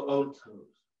looking at your own toes.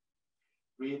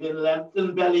 Breathe in,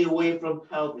 lengthen belly away from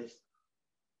pelvis.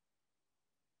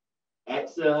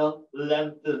 Exhale,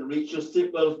 lengthen, reach your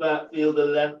sit bones back, feel the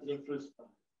lengthening through spine.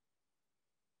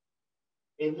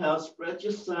 Inhale, spread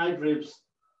your side ribs.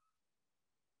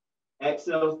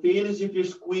 Exhale, feel as if you're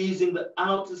squeezing the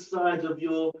outer side of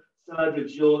your side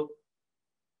ribs. Your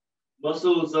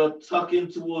muscles are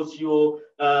tucking towards your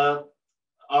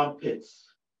armpits.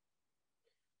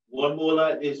 One more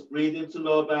like this. Breathe into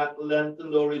lower back,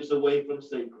 lengthen lower ribs away from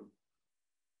sacrum.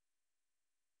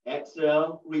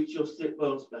 Exhale, reach your sit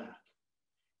bones back.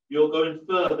 You're going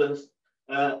further.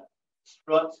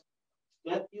 Strut.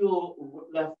 Step your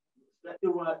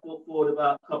right foot forward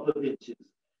about a couple of inches.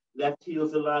 Left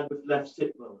heel's aligned with left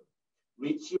sit bone.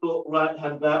 Reach your right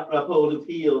hand back, grab hold of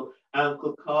heel,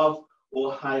 ankle, calf,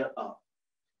 or higher up.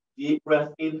 Deep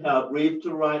breath, inhale, breathe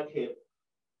to right hip.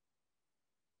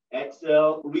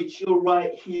 Exhale, reach your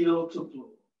right heel to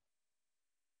floor.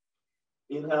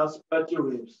 Inhale, spread your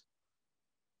ribs.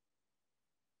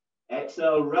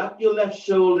 Exhale, wrap your left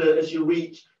shoulder as you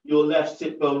reach your left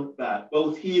sit bone back.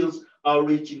 Both heels are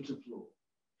reaching to floor.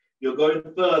 You're going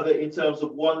further in terms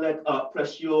of one leg up.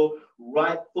 Press your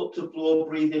right foot to floor.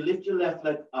 Breathe in, lift your left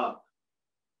leg up.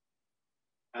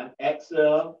 And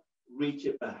exhale, reach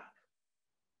it back.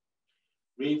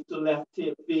 Breathe to left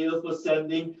hip, feel for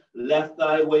sending left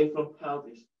thigh away from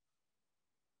pelvis.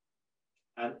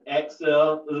 And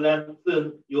exhale,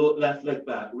 lengthen your left leg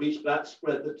back. Reach back,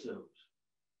 spread the toes.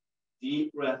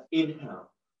 Deep breath, inhale.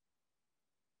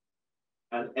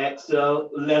 And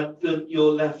exhale, lengthen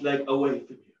your left leg away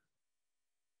from you.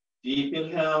 Deep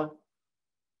inhale.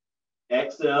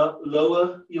 Exhale,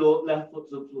 lower your left foot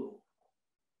to the floor.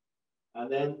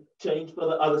 And then change for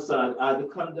the other side. Either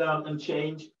come down and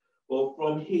change, or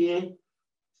from here,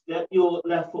 step your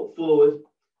left foot forward,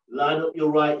 line up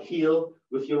your right heel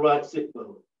with your right sit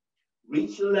bone.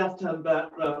 Reach your left hand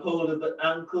back, grab hold of the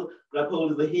ankle, grab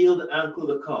hold of the heel, the ankle,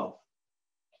 the calf.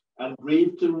 And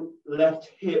breathe to left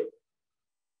hip.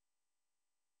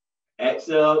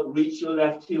 Exhale, reach your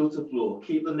left heel to floor.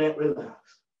 Keep the neck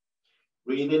relaxed.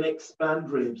 Breathe in, expand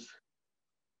ribs.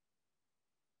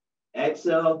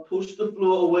 Exhale, push the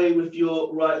floor away with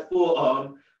your right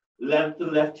forearm.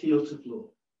 Lengthen left heel to floor.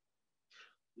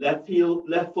 Left heel,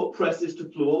 left foot presses to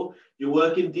floor. You're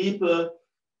working deeper.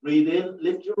 Breathe in,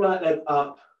 lift your right leg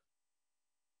up.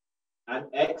 And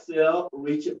exhale,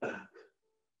 reach it back.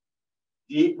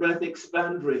 Deep breath,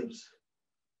 expand ribs.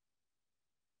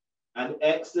 And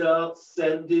exhale,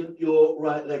 sending your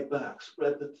right leg back.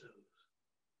 Spread the toes.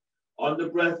 On the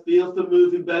breath, feel for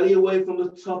moving belly away from the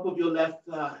top of your left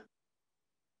thigh.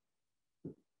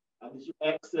 And as you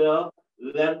exhale,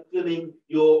 lengthening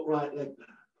your right leg back.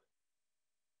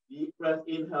 Deep breath,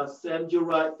 inhale, send your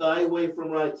right thigh away from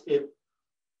right hip.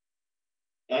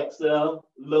 Exhale,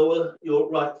 lower your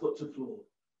right foot to floor.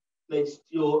 Place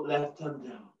your left hand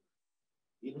down.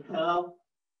 Inhale.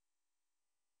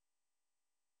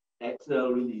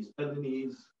 Exhale, release. Bend the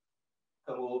knees.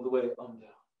 Come all the way on down.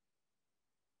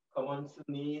 Come onto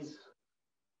the knees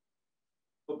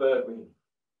for bird wing.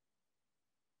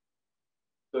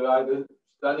 So either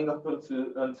standing up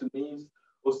onto knees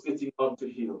or sitting onto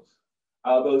heels.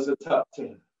 Elbows are tucked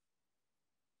in.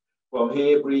 From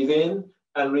here, breathe in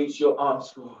and reach your arms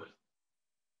forward.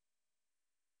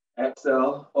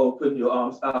 Exhale, open your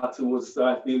arms out towards the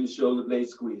side, feel your shoulder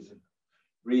blades squeezing.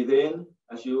 Breathe in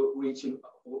as you're reaching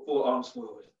forearms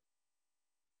forward.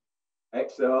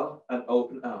 Exhale and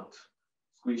open out.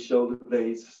 Squeeze shoulder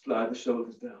blades, slide the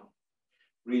shoulders down.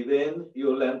 Breathe in,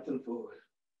 you'll lengthen forward.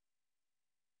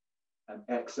 And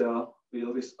exhale,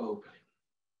 feel this opening.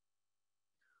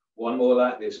 One more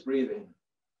like this, breathe in.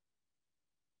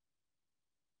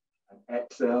 And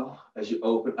exhale as you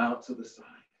open out to the side.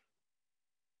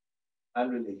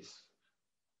 and release.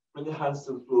 Bring your hands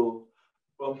to the floor.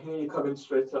 From here, you're coming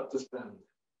straight up to stand.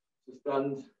 To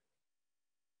stand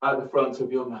at the front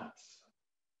of your mats.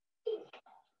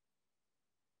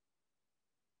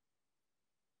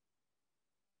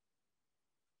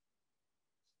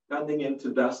 Standing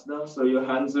into Dasana, so your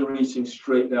hands are reaching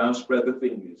straight down, spread the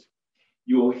fingers.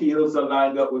 Your heels are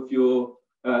lined up with your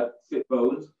sit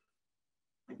bones.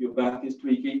 If your back is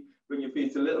tweaky, bring your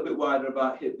feet a little bit wider,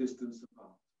 about hip distance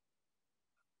apart.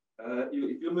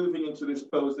 If you're moving into this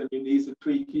pose, then your knees are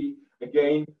tweaky.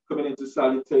 Again, coming into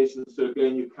salutation, so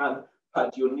again, you can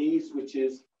pat your knees, which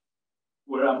is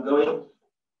where I'm going.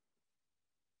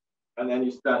 And then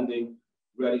you're standing,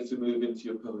 ready to move into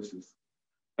your poses.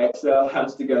 Exhale,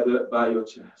 hands together by your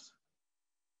chest.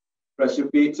 Press your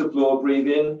feet to floor, breathe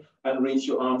in and reach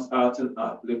your arms out and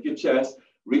up. Lift your chest,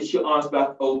 reach your arms back,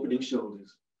 opening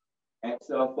shoulders.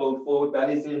 Exhale, fold forward,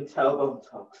 bellies in, tailbone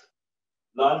tucks.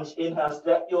 Lunge, inhale,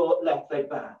 step your left leg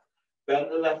back.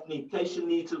 Bend the left knee, place your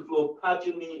knee to the floor, pad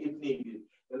your knee if needed.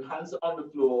 Then hands are on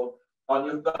the floor, on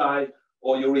your thigh,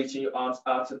 or you're reaching your arms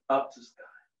out and up to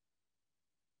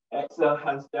sky. Exhale,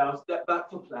 hands down, step back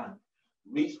for plank.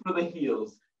 Reach for the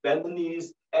heels, bend the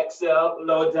knees, exhale,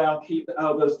 lower down, keep the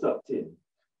elbows tucked in.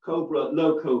 Cobra,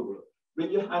 low cobra.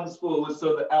 Bring your hands forward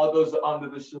so the elbows are under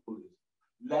the shoulders.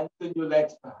 Lengthen your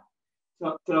legs back.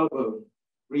 Tuck tailbone.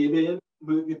 Breathe in,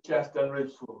 move your chest and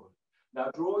ribs forward. Now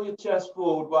draw your chest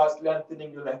forward whilst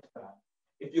lengthening your legs back.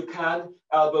 If you can,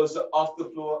 elbows are off the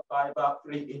floor by about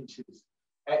 3 inches.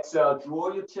 Exhale,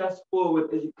 draw your chest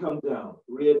forward as you come down.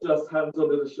 Readjust hands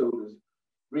under the shoulders.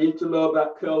 Breathe to lower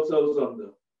back, curl toes under.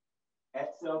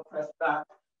 Exhale, press back,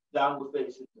 downward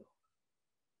facing dog.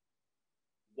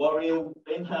 Warrior,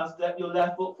 inhale, step your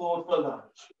left foot forward for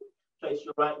lunge. Place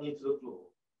your right knee to the floor.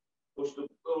 Push the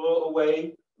floor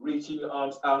away, reaching your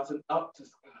arms out and up to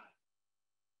sky.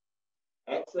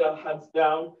 Exhale, hands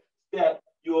down, step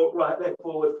your right leg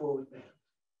forward, forward bend.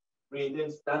 Breathe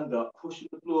in, stand up, pushing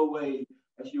the floor away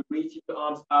as you reach your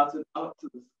arms out and up to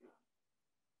the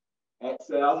sky.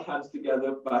 Exhale, hands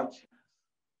together, back chest.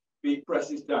 Feet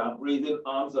presses down, breathe in,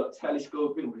 arms up,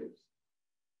 telescoping ribs.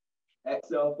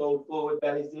 Exhale, fold forward,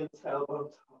 bellies in, tailbone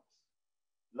tops.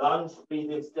 Lunge, breathe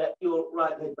in, step your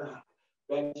right leg back,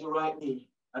 bend your right knee,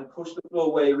 and push the floor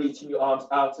away, reaching your arms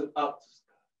out and up to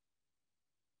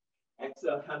sky.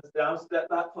 Exhale, hands down, step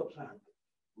back for plank.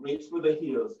 Reach for the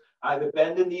heels. Either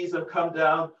bend the knees and come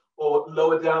down, or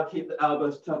lower down, keep the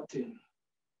elbows tucked in.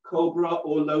 Cobra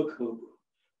or low cobra.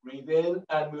 Breathe in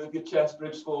and move your chest,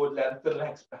 ribs forward, lengthen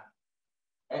legs back.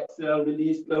 Exhale,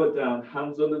 release, lower down,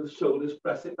 hands under the shoulders,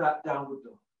 press it back, downward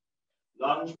dog.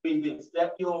 Lunge, breathe in,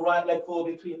 step your right leg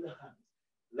forward between the hands.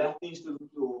 Left knees to the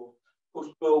floor, push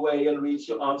the floor away and reach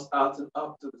your arms out and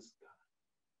up to the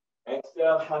sky.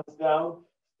 Exhale, hands down,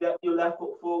 step your left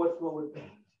foot forward, forward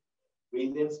bend.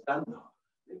 Breathe in, stand up.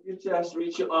 Lift your chest,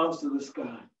 reach your arms to the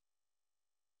sky.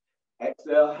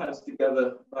 Exhale, hands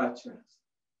together by chest.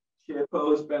 Chair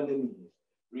pose, bend the knees.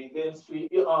 Breathe in,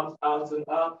 sweep your arms out and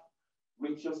up.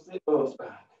 Reach your sit bones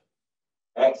back.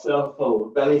 Exhale,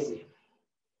 fold, bellies in.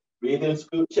 Breathe in,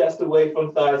 scoop chest away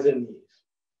from thighs and knees.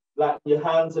 Flatten your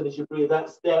hands, and as you breathe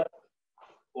out, step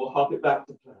or hop it back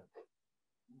to plank.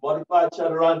 Modified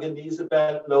chaturanga, knees are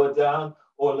bent, lower down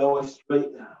or lower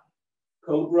straight down.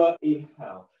 Cobra,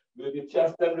 inhale. Move your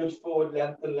chest and ribs forward,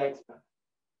 lengthen legs back.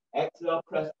 Exhale,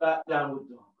 press back, downward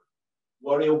dog.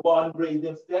 Warrior one, breathe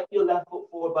in, step your left foot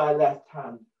forward by left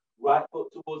hand. Right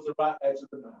foot towards the right edge of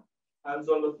the mat. Hands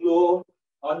on the floor,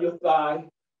 on your thigh,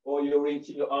 or you're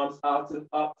reaching your arms out and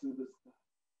up to the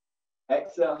sky.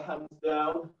 Exhale, hands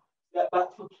down, step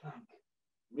back for plank.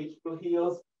 Reach for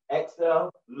heels,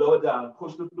 exhale, lower down.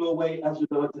 Push the floor away as you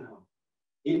lower down.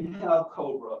 Inhale,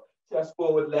 cobra. Chest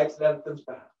forward, legs lengthens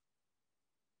back.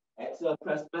 Exhale,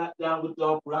 press back, downward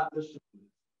dog, wrap the shoulders.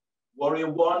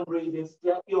 Warrior one, breathe in,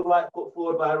 step your right foot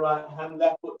forward by right hand,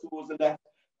 left foot towards the left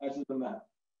edge of the mat.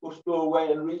 Push the floor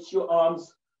away and reach your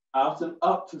arms out and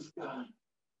up to sky.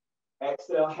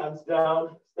 Exhale, hands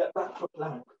down, step back for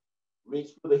plank.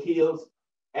 Reach for the heels,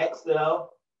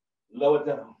 exhale, lower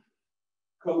down.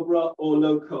 Cobra or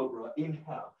low cobra,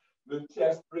 inhale. Move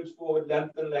chest, ribs forward,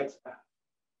 lengthen legs back.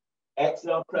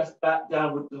 Exhale, press back,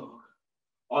 downward dog.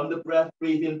 On the breath,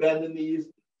 breathe in, bend the knees,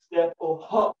 step or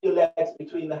hop your legs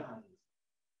between the hands.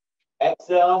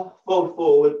 Exhale, fold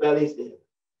forward, bellies in.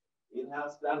 Inhale,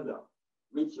 stand up.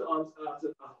 Reach your arms out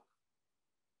and up.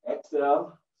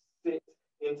 Exhale, sit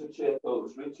into chair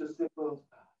pose. Reach your sit bones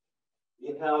back.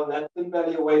 Inhale, lengthen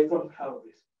belly away from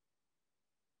pelvis.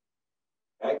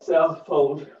 Exhale,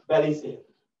 fold, bellies in.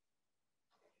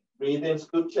 Breathe in,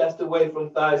 scoop chest away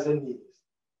from thighs and knees.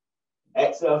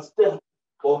 Exhale, step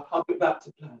or hug it back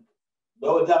to plank.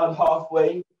 Lower down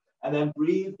halfway and then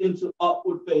breathe into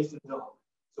upward facing dog.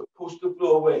 So push the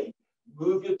floor away.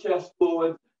 Move your chest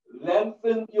forward.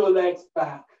 Lengthen your legs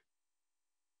back.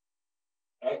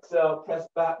 Exhale, press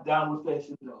back, downward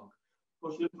facing dog.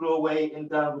 Push the floor away in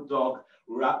downward dog.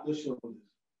 Wrap the shoulders.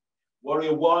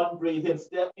 Warrior one, breathe in.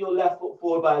 Step your left foot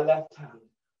forward by left hand.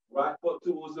 Right foot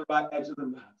towards the right edge of the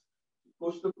mat.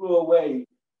 Push the floor away.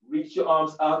 Reach your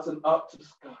arms out and up to the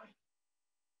sky.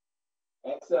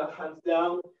 Exhale, hands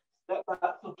down. Step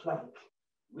back for plank.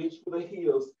 Reach for the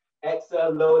heels.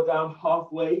 Exhale, lower down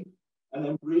halfway. And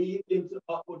then breathe into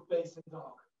upward facing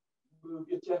dog. Move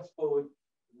your chest forward.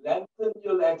 Lengthen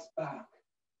your legs back.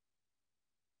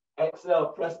 Exhale,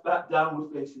 press back,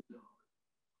 downward facing dog.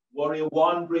 Warrior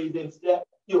one, breathe in, step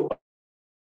your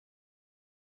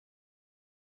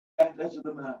left edge of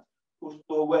the mat. Push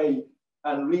away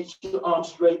and reach your arms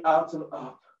straight out and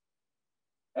up.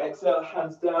 Exhale,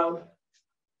 hands down.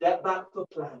 Step back for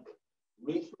plank.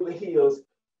 Reach for the heels.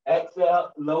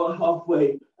 Exhale, lower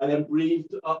halfway, and then breathe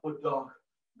to upward dog.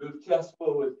 Move chest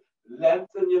forward.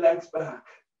 Lengthen your legs back.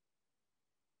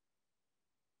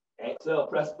 Exhale,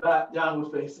 press back,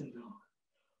 downward facing dog.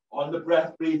 On the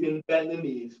breath, breathe in, bend the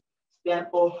knees. Step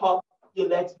or hop your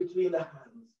legs between the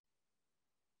hands.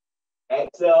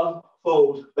 Exhale,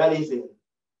 fold, bellies in.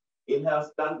 Inhale,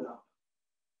 stand up.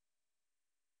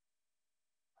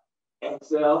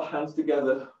 Exhale, hands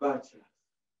together, by chest.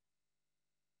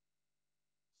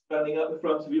 Standing at the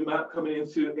front of your mat, coming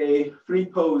into a free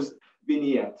pose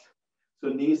vignette. So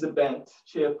knees are bent,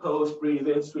 chair pose, breathe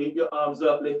in, sweep your arms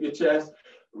up, lift your chest,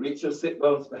 reach your sit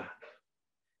bones back.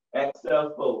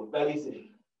 Exhale, fold, bellies in.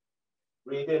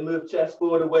 Breathe in, move chest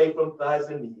forward away from thighs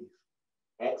and knees.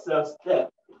 Exhale,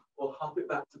 step or hop it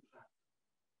back to plank.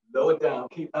 Lower down,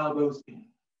 keep elbows in.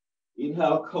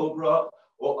 Inhale, cobra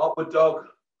or upward dog.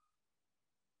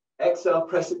 Exhale,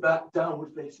 press it back,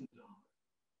 downward facing dog.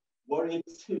 Warrior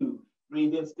two,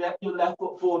 breathe in, step your left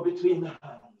foot forward between the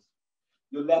hands.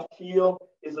 Your left heel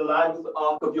is aligned with the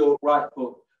arc of your right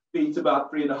foot. Feet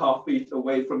about 3.5 feet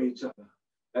away from each other.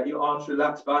 Let your arms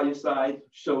relax by your side,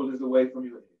 shoulders away from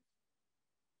your ears.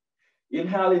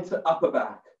 Inhale into upper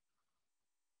back.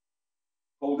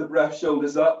 Hold the breath,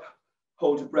 shoulders up.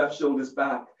 Hold your breath, shoulders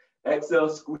back. Exhale,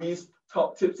 squeeze,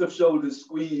 top tips of shoulders,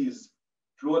 squeeze.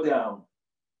 Draw down.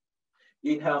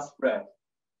 Inhale, spread.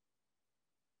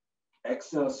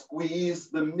 Exhale, squeeze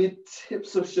the mid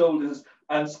tips of shoulders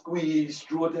and squeeze,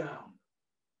 draw down.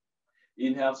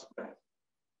 Inhale, spread.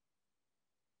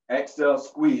 Exhale,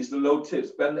 squeeze the low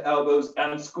tips, bend the elbows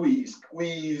and squeeze,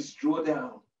 squeeze, draw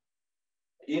down.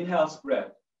 Inhale,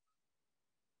 spread.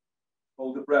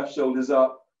 Hold the breath, shoulders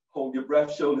up. Hold your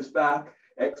breath, shoulders back.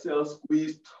 Exhale,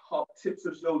 squeeze top tips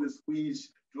of shoulders,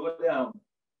 squeeze, draw down.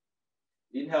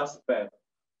 Inhale, spread.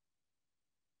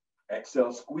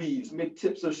 Exhale, squeeze, mid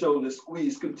tips of shoulders,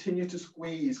 squeeze, continue to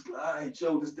squeeze, glide,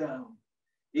 shoulders down.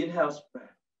 Inhale, spread.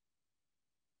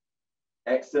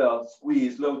 Exhale,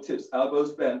 squeeze, low tips,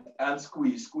 elbows bent, and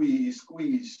squeeze, squeeze,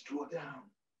 squeeze, draw down.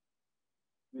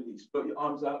 Release, put your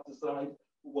arms out to the side,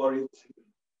 warrior two.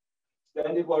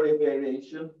 Extended warrior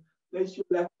variation. Place your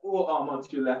left forearm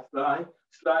onto your left thigh.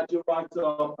 Slide your right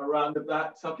arm around the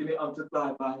back, tucking it onto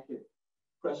thigh by hip.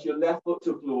 Press your left foot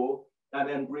to floor, and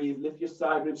then breathe. Lift your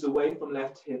side ribs away from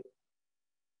left hip.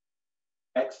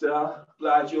 Exhale,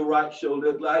 glide your right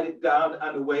shoulder, glide it down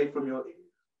and away from your ear.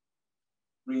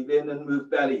 Breathe in and move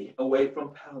belly away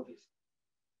from pelvis.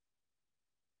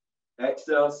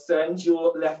 Exhale, send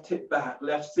your left hip back.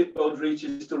 Left sit bone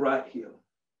reaches to right heel.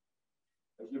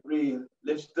 As you breathe,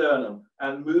 lift sternum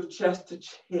and move chest to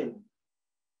chin.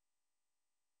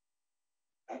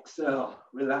 Exhale,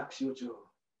 relax your jaw.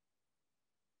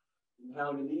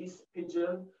 Inhale, release,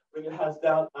 pigeon. Bring your hands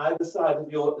down either side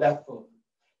of your left foot.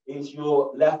 Is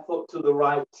your left foot to the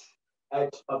right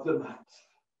edge of the mat.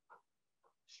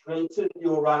 Straighten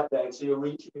your right leg, so you're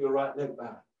reaching your right leg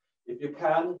back. If you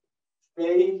can,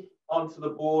 stay onto the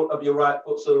ball of your right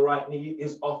foot so the right knee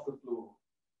is off the floor.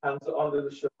 Hands are under the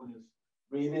shoulders.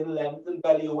 Breathe in, lengthen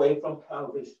belly away from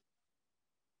pelvis.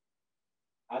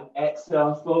 And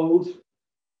exhale, fold.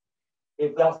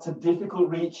 If that's a difficult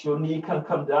reach, your knee can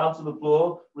come down to the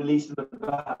floor, releasing the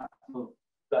back foot.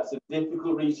 That's a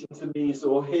difficult reach into knees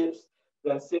or hips,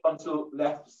 then sit onto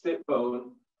left sit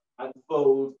bone and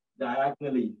fold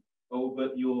diagonally over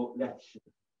your left shin.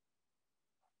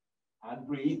 And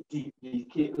breathe deeply,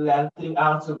 keep lengthening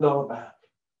out of lower back.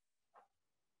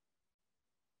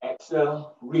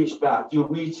 Exhale, reach back. You're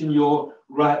reaching your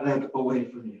right leg away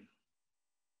from you.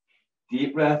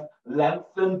 Deep breath,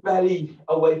 lengthen belly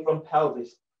away from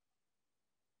pelvis.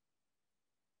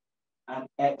 And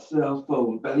exhale,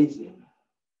 fold, bellies in.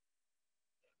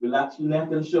 Relax your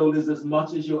neck and shoulders as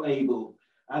much as you're able.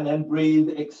 And then breathe,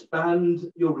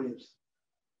 expand your ribs.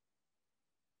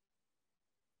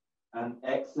 And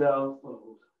exhale,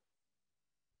 fold.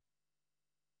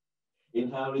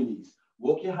 Inhale, release.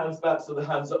 Walk your hands back so the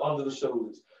hands are under the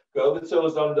shoulders. Curl the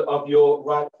toes under of your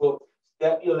right foot.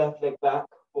 Step your left leg back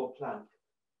for plank.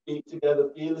 Feet together.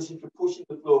 Feel as if you're pushing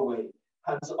the floor away.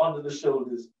 Hands are under the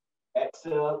shoulders.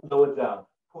 Exhale, lower down.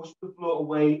 Push the floor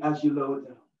away as you lower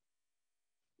down.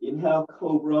 Inhale,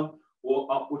 cobra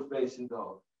or upward facing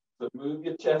dog. So move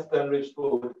your chest and ribs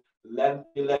forward. Lengthen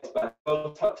your legs back.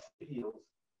 Don't touch the heels.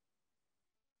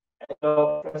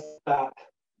 Exhale, press back.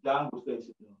 Downward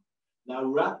facing dog. Now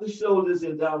wrap the shoulders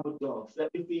in downward dog.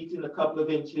 Step your feet in a couple of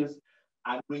inches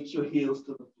and reach your heels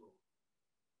to the floor.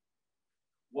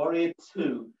 Warrior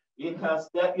two. Inhale,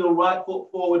 step your right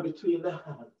foot forward between the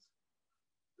hands.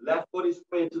 Left foot is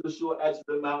straight to the short edge of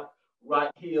the mat.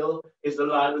 Right heel is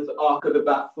aligned with the arc of the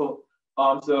back foot.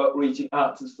 Arms are reaching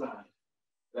out to the side.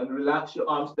 Then relax your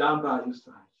arms down by your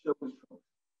side. Shoulders forward.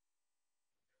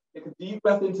 Take a deep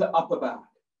breath into upper back.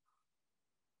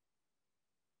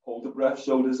 Hold the breath,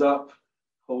 shoulders up.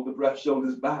 Hold the breath,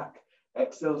 shoulders back.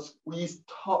 Exhale, squeeze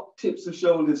top tips of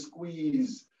shoulders.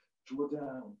 Squeeze, draw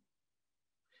down.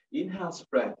 Inhale,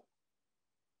 spread.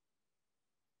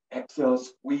 Exhale,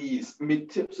 squeeze. Mid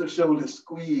tips of shoulders,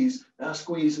 squeeze. Now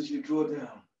squeeze as you draw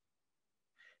down.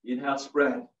 Inhale,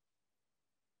 spread.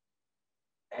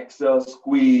 Exhale,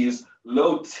 squeeze.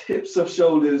 Low tips of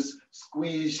shoulders,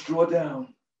 squeeze, draw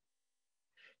down.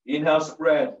 Inhale,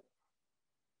 spread.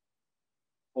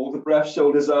 Hold the breath,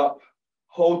 shoulders up.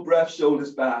 Hold breath,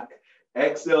 shoulders back.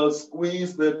 Exhale,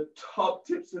 squeeze the top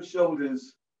tips of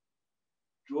shoulders.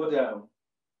 Draw down.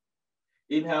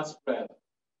 Inhale, spread.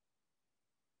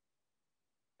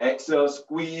 Exhale,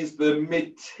 squeeze the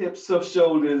mid tips of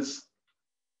shoulders.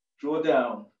 Draw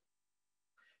down.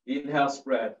 Inhale,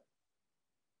 spread.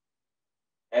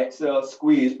 Exhale,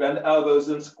 squeeze. Bend the elbows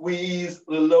and squeeze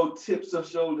the low tips of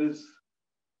shoulders.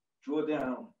 Draw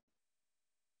down.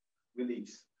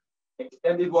 Release.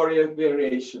 Extended warrior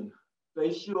variation.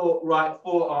 Place your right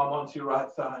forearm onto your right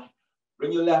thigh.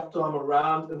 Bring your left arm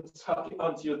around and tuck it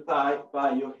onto your thigh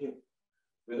by your hip.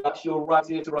 Relax your right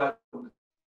ear to right foot.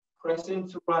 Press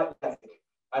into right leg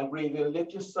and breathe in.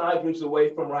 Lift your side ribs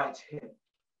away from right hip.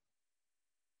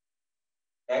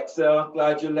 Exhale,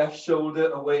 glide your left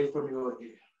shoulder away from your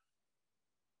ear.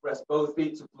 Press both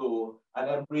feet to floor and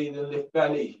then breathe in, lift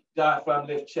belly, diaphragm,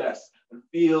 lift chest, and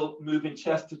feel moving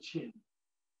chest to chin.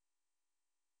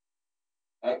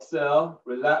 Exhale,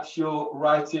 relax your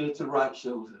right ear to right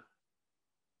shoulder.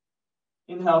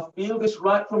 Inhale, feel this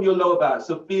right from your lower back.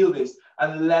 So feel this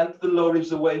and lengthen the lower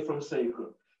ribs away from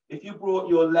sacrum. If you brought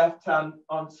your left hand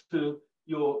onto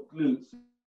your glutes,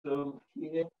 so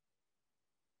here,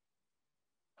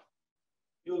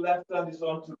 your left hand is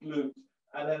onto glutes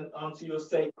and then onto your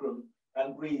sacrum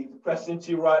and breathe. Press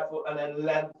into your right foot and then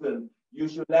lengthen.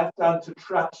 Use your left hand to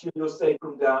traction your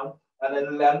sacrum down and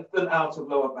then lengthen out of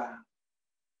lower back.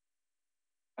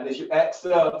 And as you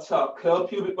exhale, tuck, curl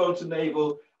pubic bone to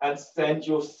navel and send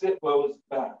your sit bones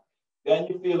back. Then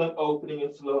you feel an opening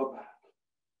into lower back.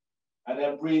 And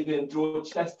then breathe in, draw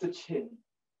chest to chin.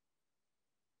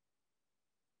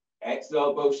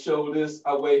 Exhale, both shoulders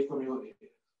away from your ears.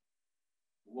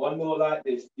 One more like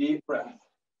this, deep breath.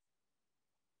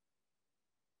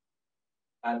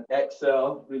 And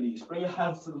exhale, release. Bring your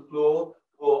hands to the floor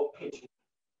for pigeon.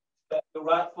 Step the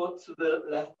right foot to the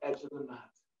left edge of the mat.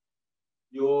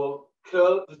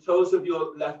 The toes of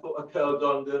your left foot are curled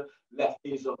under, left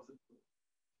knees off the floor.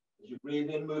 As you breathe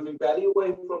in, moving belly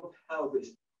away from pelvis.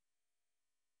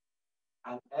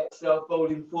 And exhale,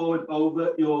 folding forward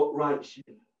over your right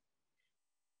shin.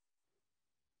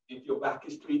 If your back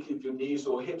is tweaky, if your knees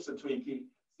or hips are tweaky,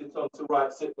 sit onto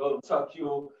right sit bone, tuck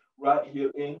your right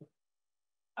heel in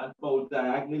and fold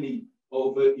diagonally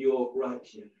over your right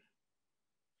shin.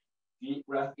 Deep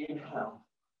breath, inhale.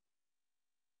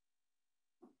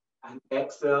 And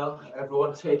exhale,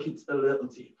 everyone take it a little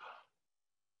deeper.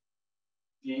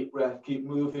 Deep breath, keep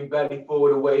moving belly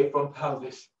forward away from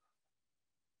pelvis.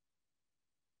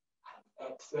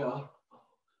 And exhale.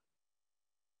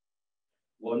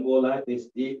 One more like this,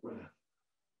 deep breath.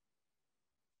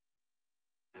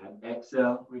 And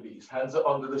exhale, release. Hands are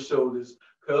under the shoulders.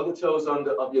 Curl the toes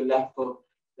under of your left foot.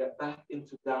 Step back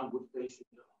into downward facing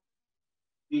dog.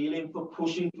 Feeling for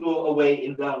pushing floor away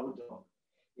in downward dog.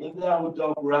 In downward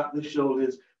dog, wrap the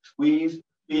shoulders. Squeeze.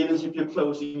 Feel as if you're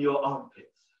closing your armpits.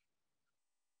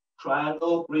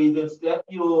 Triangle, breathe in. Step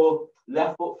your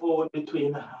left foot forward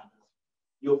between the hands.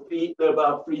 Your feet are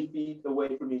about 3 feet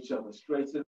away from each other.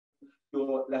 Straighten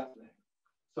your left leg.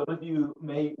 Some of you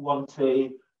may want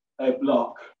a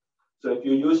block. So if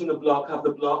you're using a block, have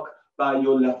the block by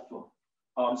your left foot.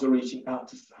 Arms are reaching out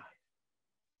to side.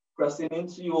 Pressing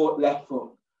into your left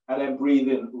foot and then breathe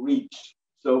in, reach.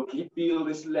 So feel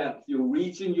this length. You're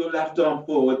reaching your left arm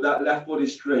forward. That left foot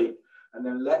is straight. And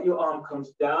then let your arm come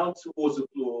down towards the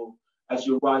floor as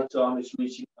your right arm is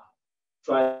reaching up.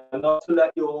 Try not to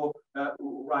let your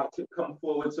right hip come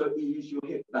forward, so ease your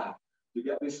hip back to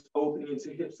get this opening into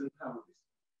hips and pelvis.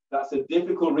 That's a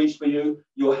difficult reach for you.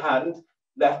 Your hand,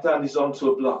 left hand is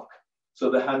onto a block. So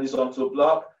the hand is onto a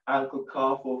block, ankle,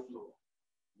 calf, or floor.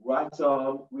 Right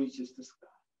arm reaches to sky.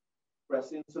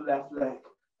 Press into left leg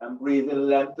and breathe in,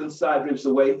 lengthen side ribs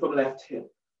away from left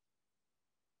hip.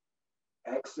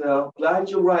 Exhale, glide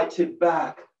your right hip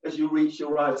back as you reach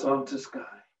your right arm to sky.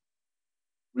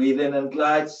 Breathe in and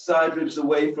glide side ribs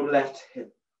away from left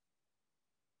hip.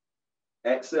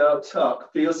 Exhale,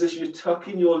 tuck. Feels as you're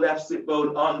tucking your left sit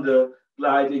bone under,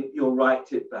 gliding your right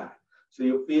hip back. So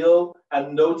you feel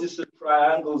and notice the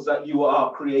triangles that you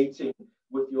are creating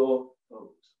with your toes.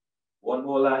 One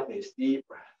more like this, deep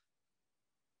breath.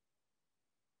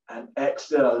 And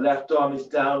exhale, left arm is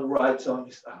down, right arm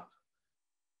is up.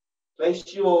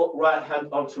 Place your right hand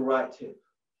onto right hip.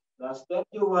 Now step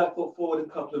your right foot forward a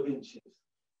couple of inches.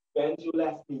 Bend your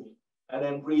left knee and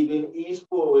then breathe in, ease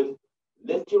forward,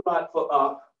 lift your right foot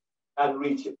up and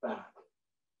reach it back.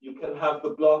 You can have the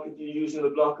block if you're using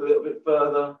the block a little bit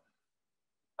further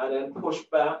and then push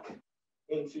back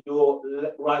into your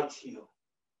right heel.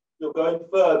 You're going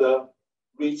further,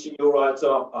 reaching your right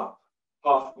arm up,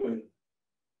 half moon.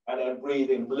 And then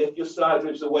breathing, lift your side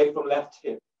ribs away from left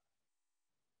hip.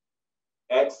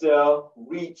 Exhale,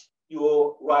 reach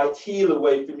your right heel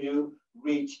away from you,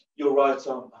 reach your right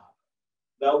arm up.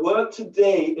 Now work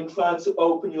today in trying to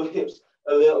open your hips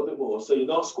a little bit more. So you're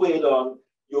not squared on,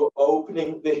 you're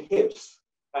opening the hips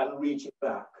and reach it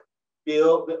back.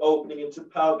 Feel the opening into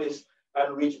pelvis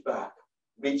and reach back.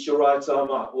 Reach your right arm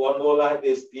up. One more like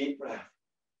this, deep breath.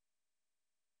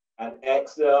 And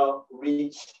exhale,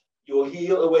 reach your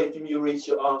heel away from you, reach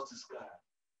your arms to sky.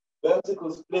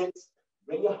 Vertical splits,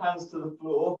 bring your hands to the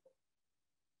floor.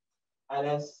 And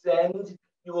then send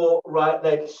your right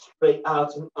leg straight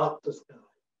out and up to sky.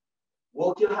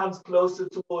 Walk your hands closer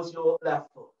towards your left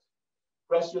foot.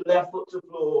 Press your left foot to the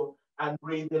floor and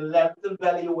breathe in, lengthen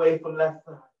belly away from left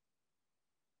side.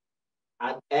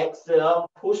 And exhale,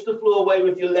 push the floor away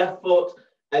with your left foot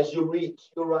as you reach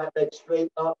your right leg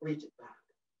straight up, reach it back.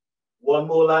 One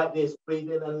more like this, breathe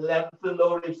in and lengthen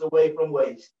lower ribs away from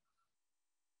waist.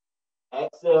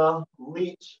 Exhale,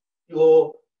 reach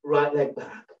your right leg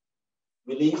back.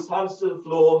 Release hands to the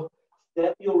floor,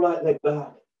 step your right leg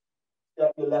back.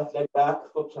 Step your left leg back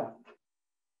for plank.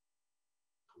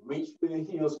 Reach through your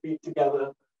heels, feet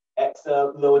together.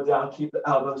 Exhale, lower down, keep the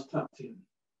elbows tucked in.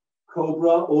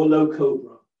 Cobra or low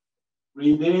cobra.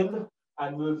 Breathe in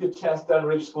and move your chest and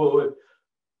ribs forward.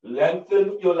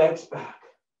 Lengthen your legs back.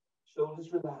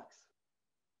 Shoulders relax.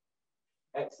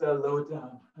 Exhale, lower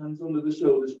down. Hands under the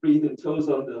shoulders. Breathe in, toes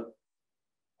under.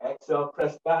 Exhale,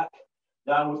 press back.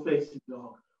 Downward facing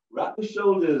dog. Wrap the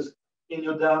shoulders in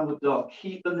your downward dog.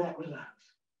 Keep the neck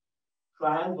relaxed.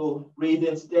 Triangle. Breathe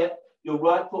in, step your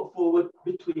right foot forward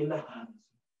between the hands.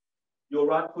 Your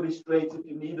right foot is straight. If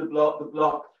you need a block, the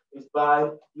block is by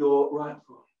your right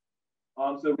foot.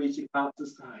 Arms are reaching out to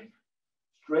side.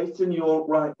 Straighten your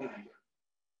right leg.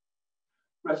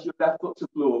 Press your left foot to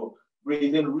floor.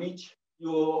 Breathe in, reach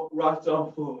your right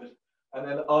arm forward. And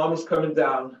then the arm is coming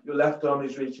down. Your left arm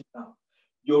is reaching out.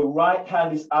 Your right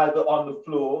hand is either on the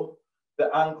floor, the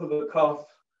ankle, the calf,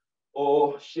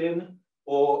 or shin,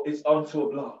 or it's onto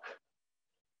a block.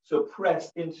 So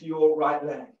press into your right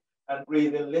leg and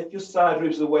breathe in. Lift your side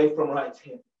ribs away from right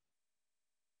hip.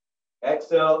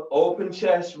 Exhale, open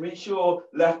chest, reach your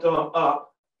left arm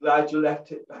up, glide your left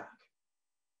hip back.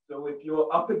 So if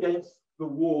you're up against the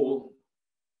wall,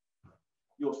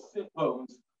 your sit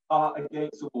bones are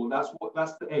against the wall.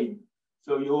 That's the aim.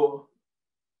 So your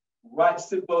right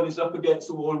sit bone is up against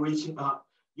the wall, reaching up.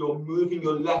 You're moving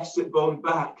your left sit bone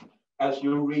back as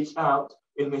you reach out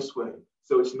in this way.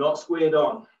 So it's not squared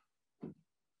on.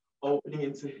 Opening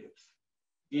into hips.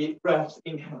 Deep breaths,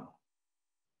 inhale.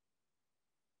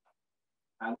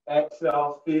 And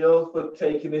exhale, feel for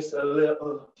taking this a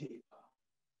little deeper.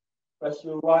 Press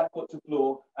your right foot to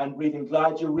floor and breathe and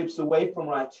glide your ribs away from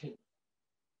right hip.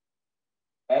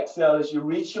 Exhale as you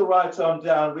reach your right arm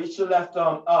down, reach your left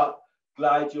arm up,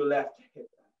 glide your left hip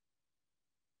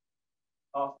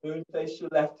down. Half moon, place your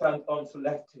left hand onto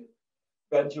left hip.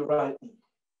 Bend your right knee.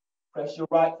 Press your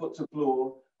right foot to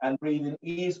floor and breathe in,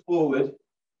 ease forward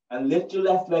and lift your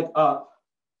left leg up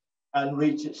and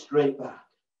reach it straight back.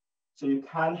 So you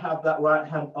can have that right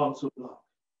hand onto block.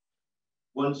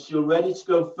 Once you're ready to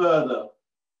go further,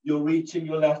 you're reaching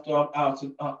your left arm out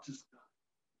and up to sky.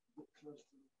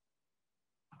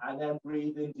 And then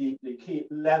breathe in deeply. Keep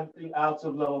lengthening out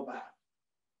of lower back.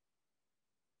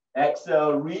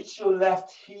 Exhale, reach your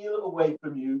left heel away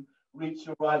from you. Reach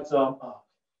your right arm up.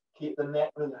 Keep the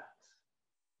neck relaxed.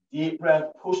 Deep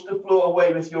breath, push the floor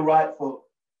away with your right foot.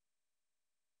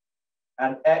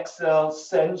 And exhale,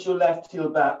 send your left heel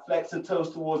back. Flex the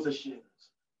toes towards the shins.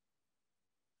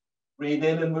 Breathe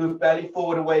in and move belly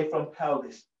forward away from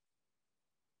pelvis.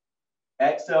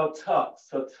 Exhale, tuck.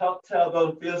 So tuck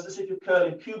tailbone feels as if you're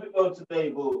curling pubic bone to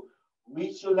navel.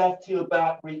 Reach your left heel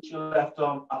back, reach your left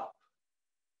arm up.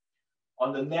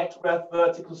 On the next breath,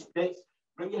 vertical splits.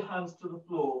 Bring your hands to the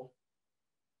floor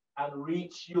and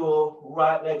reach your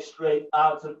right leg straight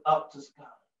out and up to sky.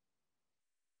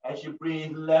 As you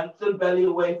breathe, lengthen belly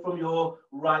away from your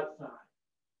right thigh.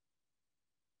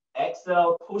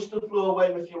 Exhale, push the floor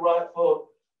away with your right foot,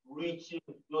 reaching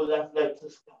your left leg to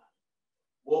sky.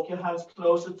 Walk your hands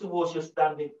closer towards your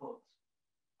standing foot.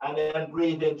 And then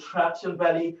breathe in, traction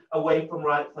belly away from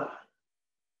right thigh.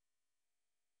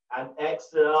 And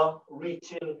exhale,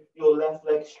 reaching your left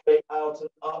leg straight out and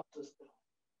up to sky.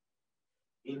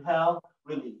 Inhale,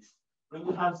 release. Bring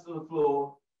your hands to the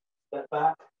floor, step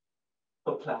back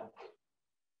for plank.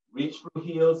 Reach through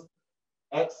heels,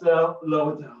 exhale,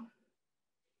 lower down.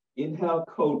 Inhale,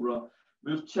 cobra.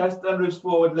 Move chest and ribs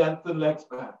forward, lengthen legs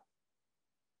back.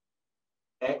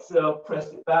 Exhale, press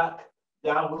it back,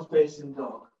 downward facing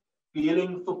dog.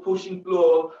 Feeling for pushing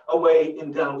floor away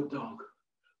in downward dog.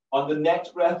 On the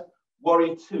next breath,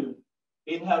 warrior two.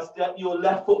 Inhale, step your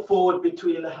left foot forward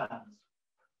between the hands.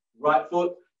 Right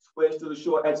foot squares to the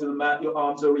short edge of the mat, your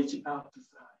arms are reaching out to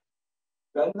side.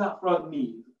 Bend that front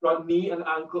knee. Front knee and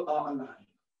ankle are aligned.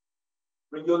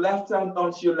 Bring your left hand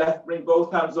onto your left, bring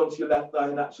both hands onto your left thigh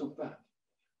in actual fact.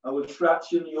 And we'll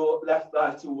traction your left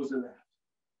thigh towards the left.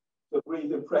 So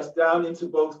breathe and press down into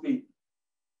both feet.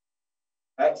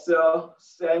 Exhale,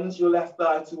 send your left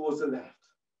thigh towards the left.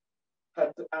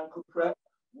 Head to ankle prep.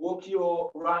 Walk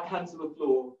your right hand to the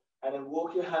floor and then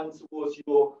walk your hand towards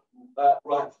your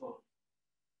right foot.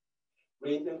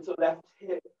 Breathe into left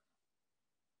hip.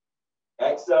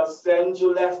 Exhale, send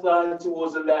your left thigh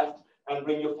towards the left and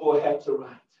bring your forehead to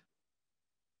right.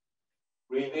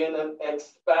 Breathe in and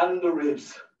expand the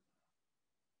ribs.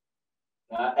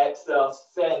 Now exhale,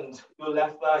 send your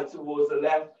left thigh towards the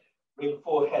left, bring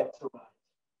forehead to right.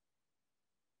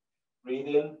 Breathe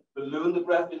in, balloon the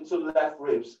breath into the left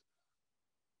ribs.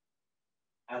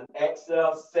 And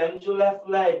exhale, send your left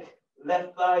leg,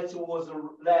 left thigh towards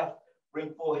the left,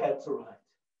 bring forehead to right.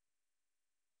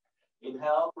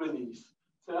 Inhale, release.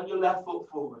 Turn your left foot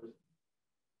forward.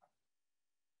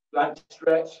 Plank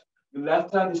stretch. Your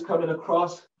left hand is coming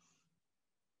across.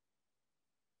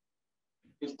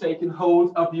 It's taking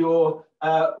hold of your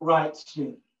right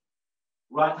shin.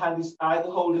 Right hand is either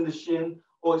holding the shin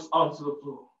or it's onto the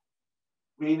floor.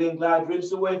 Breathe in, glide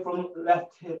ribs away from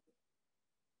left hip.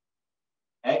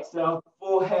 Exhale,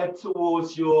 forehead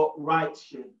towards your right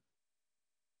shin.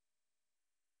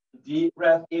 Deep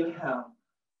breath, inhale.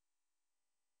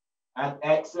 And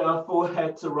exhale,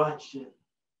 forehead to right shin.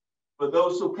 For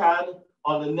those who can,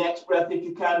 on the next breath, if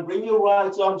you can, bring your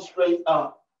right arm straight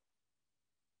up.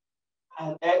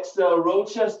 And exhale, roll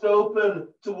chest open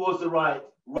towards the right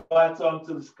arm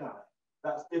to the sky.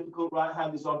 That's difficult, right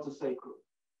hand is onto sacral.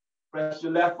 Press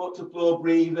your left foot to floor,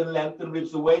 breathe and lengthen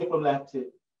ribs away from left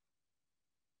hip.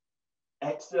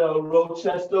 Exhale, roll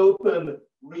chest open,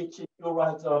 reaching your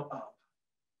right arm up.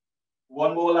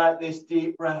 One more like this,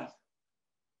 deep breath.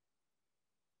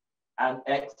 And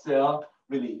exhale,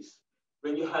 release.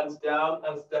 Bring your hands down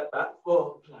and step back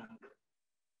for plank.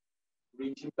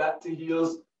 Reaching back to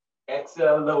heels,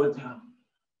 exhale, lower down.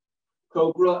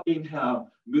 Cobra, inhale.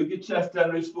 Move your chest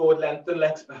and ribs forward, lengthen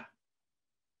legs back.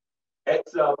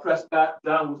 Exhale, press back,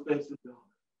 downward facing dog.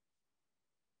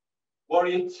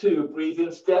 Warrior two, breathe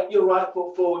in, step your right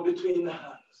foot forward between the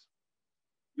hands.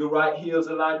 Your right heel's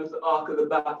aligned with the arc of the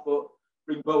back foot.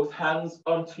 Bring both hands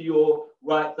onto your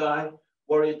right thigh.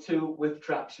 Warrior two with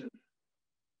traction.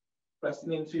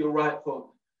 Pressing into your right foot.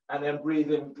 And then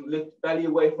breathe in, lift belly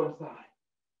away from thigh.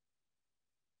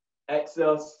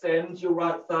 Exhale, send your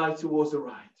right thigh towards the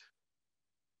right.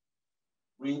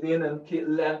 Breathe in and keep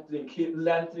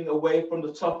lengthening away from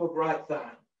the top of right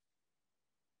thigh.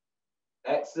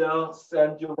 Exhale,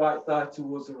 send your right thigh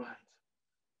towards the right.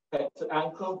 Head to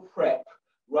ankle, prep.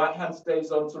 Right hand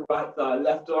stays onto right thigh,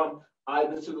 left arm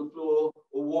either to the floor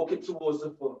or walk it towards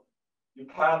the foot. You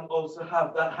can also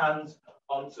have that hand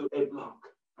onto a block.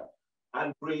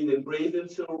 And breathe in. Breathe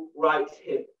into right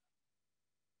hip.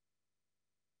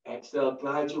 Exhale,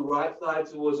 glide your right thigh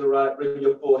towards the right, bring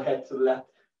your forehead to the left,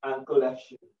 ankle, left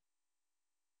shin.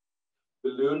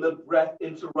 Balloon the breath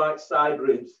into right side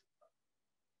ribs.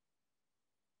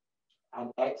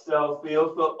 And exhale,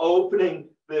 feel for opening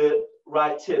the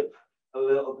right hip a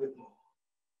little bit more.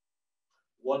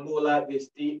 One more like this,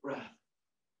 deep breath.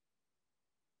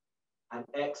 And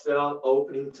exhale,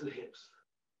 opening to the hips.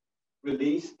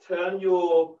 Release, turn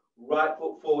your right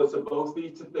foot forward, so both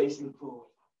feet are facing forward.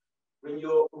 Bring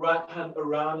your right hand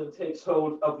around and takes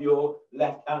hold of your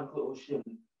left ankle or shin.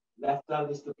 Left hand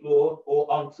is the floor or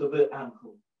onto the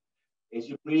ankle. As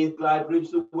you breathe, glide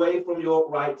ribs away from your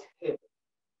right hip.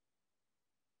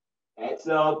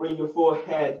 Exhale, bring your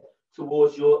forehead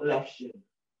towards your left shin.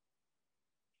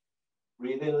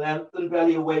 Breathe in, lengthen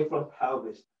belly away from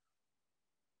pelvis.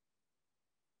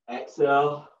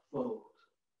 Exhale, fold.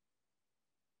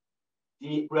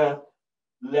 Deep breath,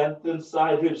 lengthen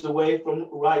side ribs away from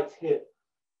right hip.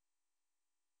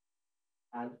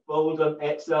 And fold on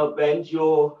exhale, bend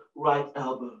your right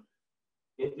elbow.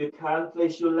 If you can,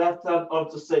 place your left hand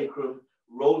onto sacrum,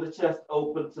 roll the chest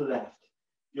open to left.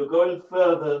 You're going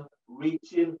further,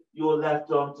 reaching your left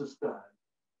arm to sky.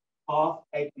 Half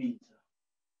egg beater.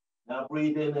 Now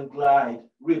breathe in and glide,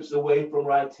 ribs away from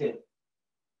right hip.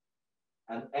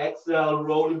 And exhale,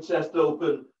 rolling chest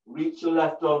open, reach your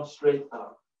left arm straight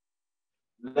up.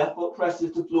 Left foot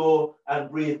presses the floor and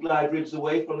breathe, glide ribs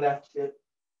away from left hip.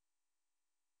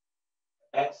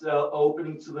 Exhale,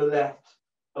 opening to the left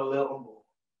a little more.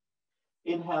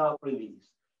 Inhale, release.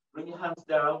 Bring your hands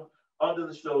down under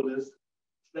the shoulders,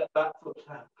 step back for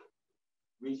plank.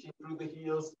 Reaching through the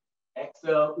heels,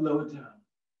 exhale, lower down.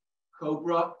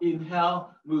 Cobra,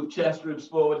 inhale, move chest, ribs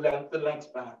forward, lengthen legs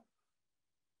back.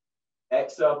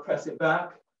 Exhale, press it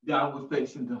back, downward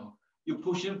facing dog. You're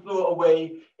pushing floor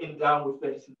away in downward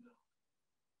facing dog.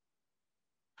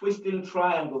 Twisting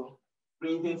triangle.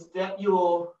 Breathe in, step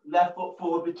your left foot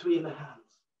forward between the hands.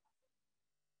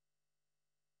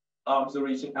 Arms are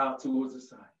reaching out towards the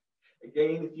side.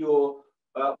 Again, if you're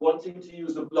wanting to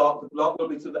use the block will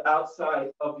be to the outside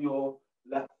of your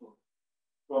left foot.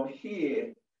 From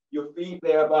here, your feet,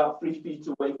 they're about 3 feet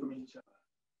away from each other.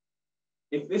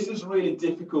 If this is really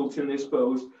difficult in this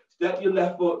pose, step your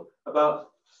left foot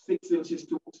about 6 inches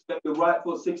step your right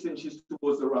foot 6 inches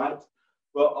towards the right,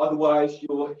 but otherwise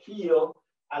your heel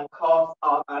and calf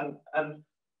and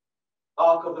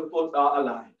arc of the foot are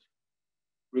aligned.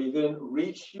 Breathe in,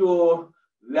 reach your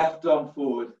left arm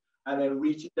forward, and then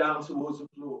reach it down towards the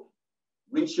floor.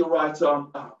 Reach your right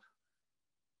arm up.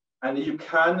 And you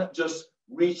can just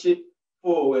reach it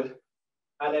forward,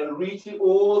 and then reach it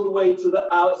all the way to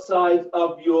the outside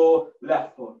of your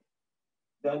left foot.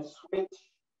 Then switch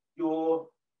your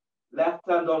left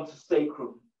hand onto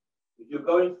sacrum. If you're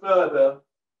going further,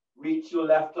 reach your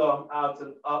left arm out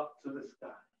and up to the sky.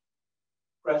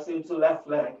 Press into left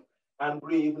leg and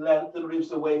breathe, lengthen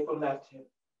ribs away from left hip.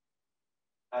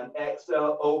 And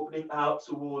exhale, opening out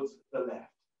towards the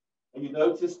left. And you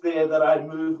notice there that I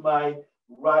move my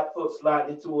right foot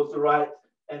slightly towards the right,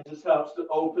 and just helps to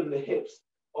open the hips,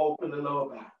 open the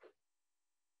lower back.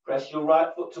 Press your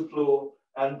right foot to floor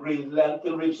and breathe,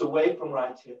 lengthen ribs away from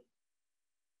right hip.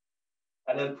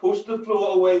 And then push the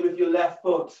floor away with your left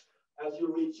foot as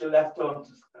you reach your left arm to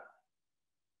sky.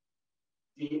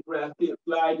 Deep breath,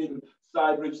 gliding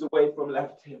side ribs away from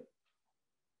left hip.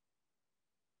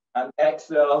 And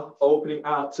exhale, opening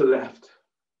out to left.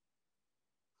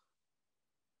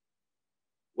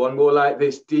 One more like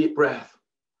this, deep breath.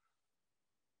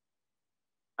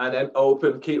 And then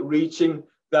open, keep reaching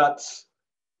that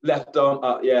left arm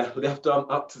up, left arm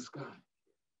up to sky.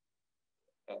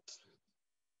 Excellent.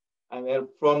 And then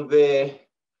from there,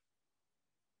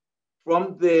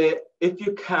 if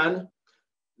you can,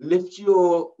 lift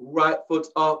your right foot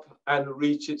up and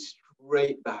reach it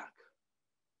straight back.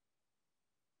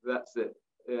 That's it,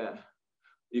 yeah.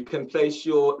 You can place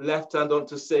your left hand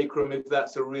onto sacrum if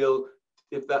that's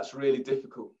really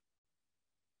difficult.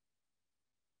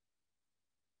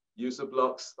 Use the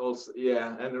blocks also,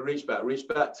 yeah, and reach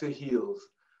back to heels.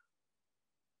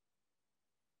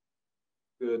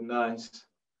 Good, nice.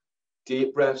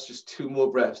 Deep breaths, just 2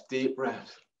 more breaths, deep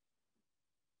breaths.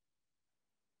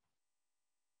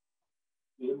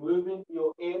 You're moving,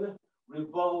 you're in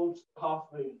revolved half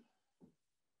moon.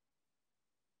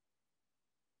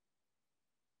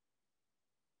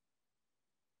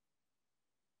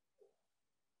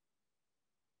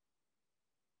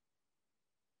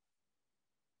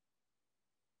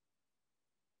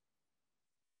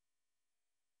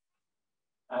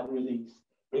 and release.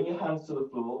 Bring your hands to the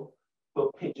floor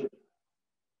for pigeon.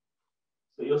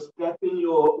 So you're stepping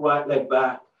your right leg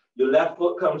back. Your left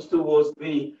foot comes towards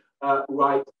the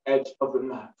right edge of the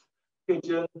mat.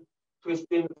 Pigeon,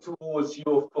 twisting towards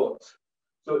your foot.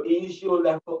 So ease your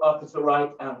left foot up at a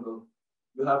right angle.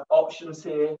 You have options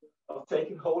here of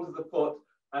taking hold of the foot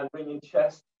and bringing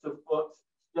chest to foot,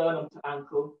 sternum to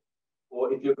ankle.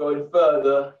 Or if you're going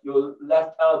further, your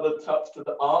left elbow touch to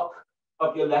the arc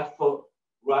of your left foot,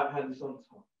 right hand is on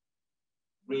top.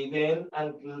 Breathe in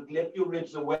and lift your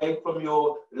ribs away from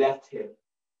your left hip.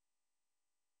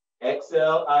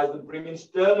 Exhale, either bringing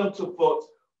sternum to foot,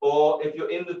 or if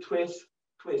you're in the twist,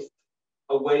 twist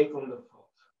away from the foot.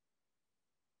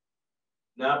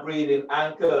 Now breathe in,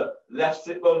 anchor, left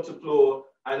sit bone to floor,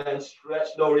 and then stretch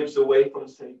lower ribs away from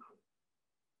sacrum.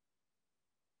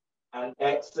 And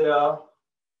exhale,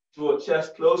 draw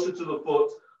chest closer to the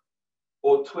foot,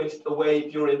 or twist away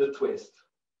if you're in the twist.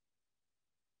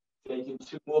 Taking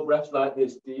 2 more breaths like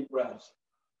this, deep breaths.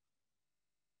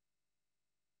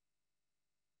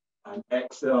 And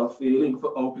exhale, feeling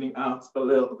for opening out a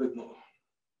little bit more.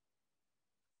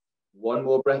 1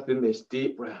 more breath in this,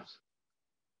 deep breaths.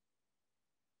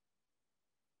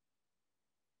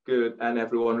 Good, and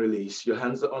everyone release. Your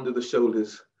hands are under the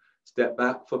shoulders. Step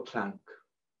back for plank.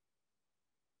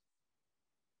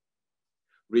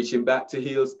 Reaching back to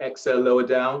heels, exhale, lower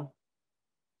down.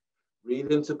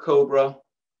 Breathe into cobra.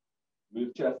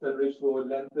 Move chest and ribs forward,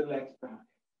 lengthen legs back.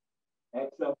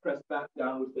 Exhale, press back,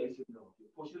 downward facing dog.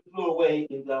 Push the floor away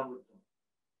in downward dog.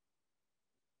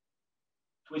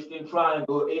 Twisting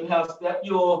triangle. Inhale, step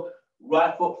your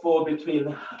right foot forward between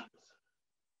the hands.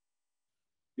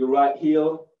 Your right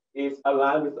heel is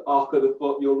aligned with the arc of the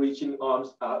foot. You're reaching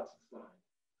arms out to the side.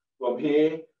 From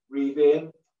here, breathe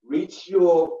in. Reach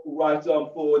your right arm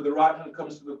forward. The right hand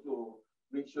comes to the floor.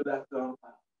 Reach your left arm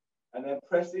out. And then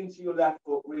press into your left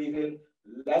foot. Breathe in.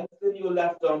 Lengthen your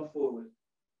left arm forward.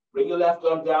 Bring your left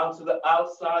arm down to the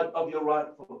outside of your right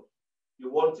foot.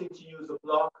 You're wanting to use a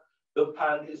block. The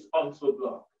hand is onto a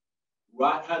block.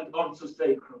 Right hand onto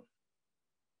sacrum.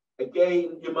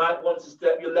 Again, you might want to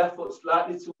step your left foot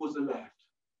slightly towards the left.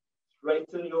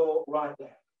 Straighten your right leg.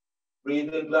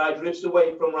 Breathe in, glide ribs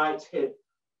away from right hip.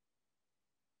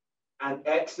 And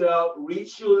exhale,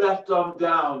 reach your left arm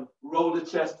down. Roll the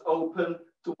chest open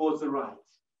towards the right.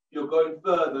 You're going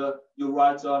further, your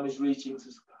right arm is reaching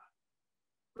to sky.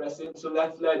 Press into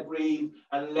left leg, breathe,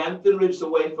 and lengthen ribs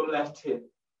away from left hip.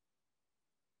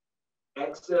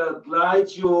 Exhale,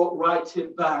 glide your right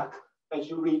hip back as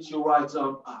you reach your right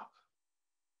arm up.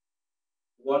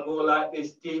 1 more like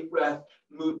this, deep breath.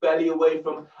 Move belly away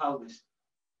from pelvis.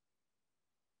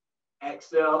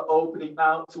 Exhale, opening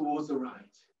out towards the right.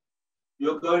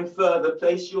 You're going further.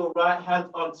 Place your right hand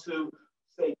onto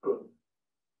sacrum.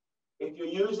 If you're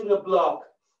using a block,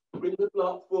 bring the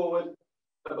block forward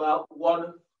about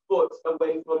 1 foot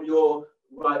away from your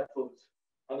right foot.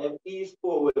 And then ease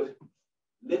forward.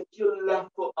 Lift your left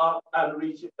foot up and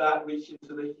reach it back, reach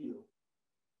into the heel.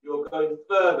 You're going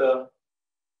further,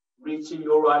 reaching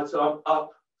your right arm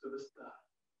up to the sky.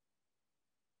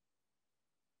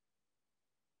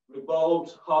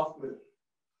 Revolved half moon.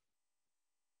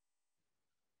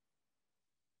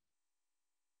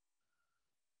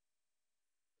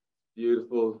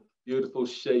 Beautiful, beautiful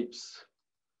shapes.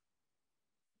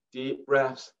 Deep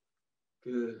breaths.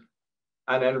 Good.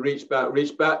 And then reach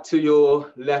back to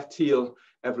your left heel,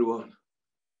 everyone.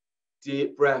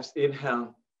 Deep breaths,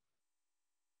 inhale.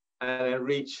 And then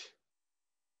reach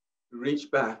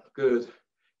back, good.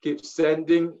 Keep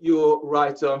sending your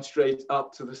right arm straight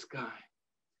up to the sky.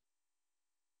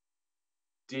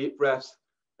 Deep breaths,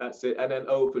 that's it. And then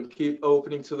open, keep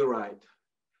opening to the right.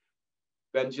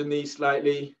 Bend your knees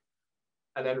slightly.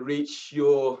 And then reach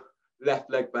your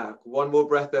left leg back. 1 more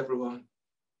breath, everyone.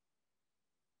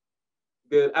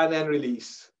 Good, and then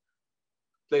release.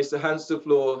 Place the hands to the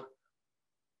floor.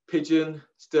 Pigeon,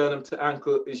 sternum to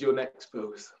ankle is your next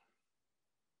pose.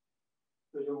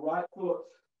 So your right foot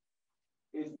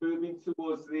is moving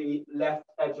towards the left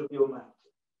edge of your mat.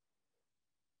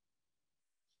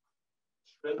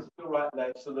 Straighten your right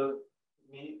leg so the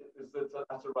knee is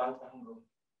at a right angle.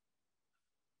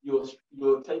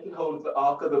 You're taking hold of the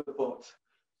arc of the foot.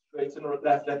 Straighten your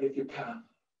left leg if you can.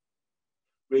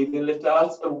 Breathe in, lift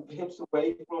out, hips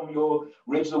away from your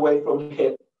ribs, away from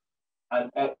hip.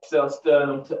 And exhale,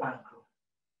 sternum to ankle.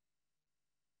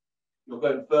 You're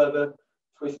going further,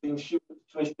 twisting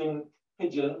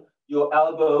pigeon. Your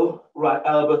elbow, right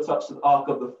elbow touches the arc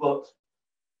of the foot.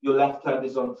 Your left hand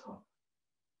is on top.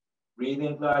 Breathe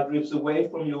in, glide ribs away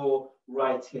from your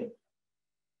right hip.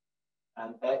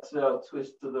 And exhale,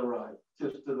 twist to the right,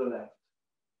 twist to the left.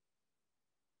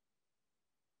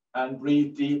 And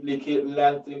breathe deeply, keep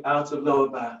lengthening out of lower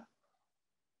back.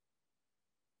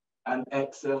 And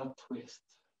exhale, twist.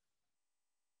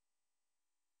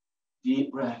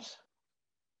 Deep breath.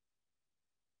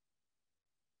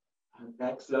 And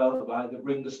exhale, either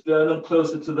bring the sternum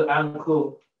closer to the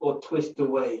ankle or twist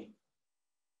away.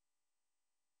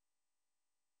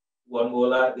 One more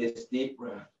like this, deep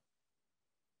breath.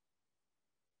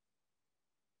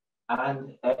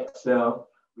 And exhale,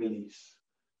 release.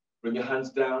 Bring your hands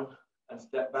down and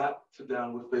step back to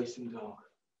downward facing dog.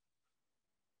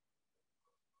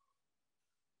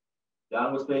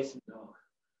 Downward facing dog.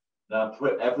 Now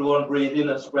everyone breathe in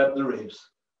and spread the ribs.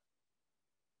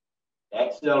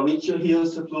 Exhale, reach your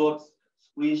heels to floor,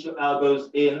 squeeze your elbows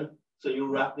in so you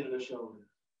wrap in the shoulders.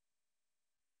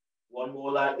 One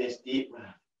more like this, deep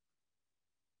breath.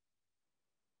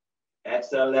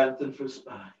 Exhale, lengthen through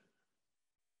spine.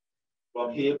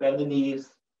 From here, bend the knees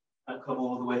and come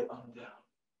all the way on down.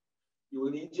 You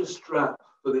will need your strap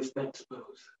for this next pose.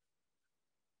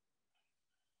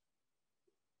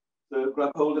 So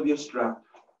grab hold of your strap.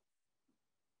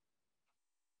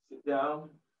 Sit down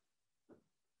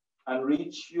and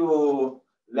reach your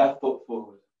left foot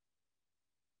forward.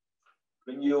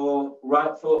 Bring your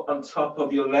right foot on top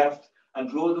of your left and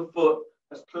draw the foot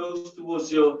as close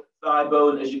towards your thigh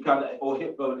bone as you can, or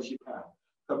hip bone as you can,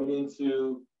 coming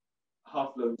into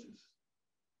half lotus.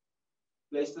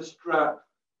 Place the strap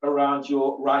around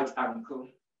your right ankle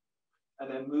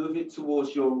and then move it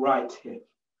towards your right hip.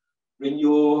 Bring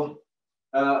your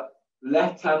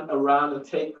left hand around and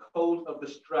take hold of the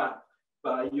strap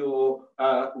by your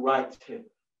right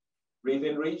hip. Breathe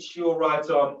in, reach your right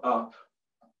arm up.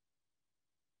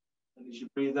 And as you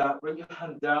breathe out, bring your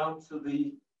hand down to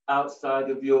the outside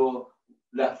of your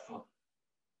left foot.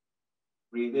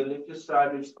 Breathe in, lift your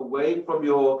side ribs away from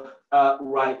your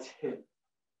right hip.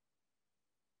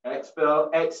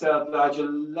 Exhale, exhale, glide your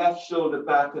left shoulder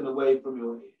back and away from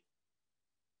your ear.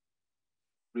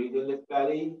 Breathe in, lift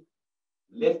belly,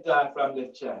 lift diaphragm,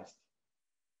 lift chest.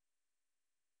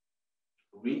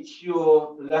 Reach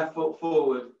your left foot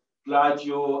forward, glide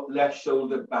your left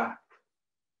shoulder back.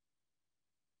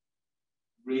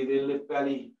 Breathe in, lift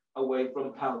belly, away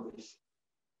from pelvis.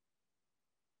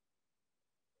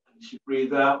 And as you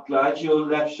breathe out, glide your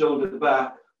left shoulder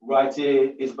back, right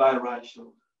ear is by right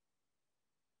shoulder.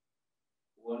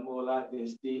 One more like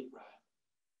this, deep breath.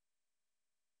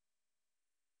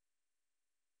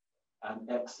 And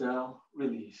exhale,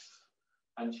 release,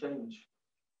 and change.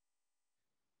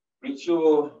 Reach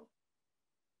your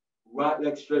right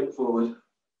leg straight forward.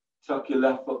 Tuck your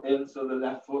left foot in so the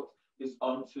left foot is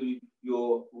onto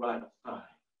your right thigh.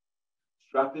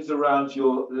 Strap is around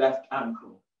your left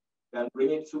ankle. Then bring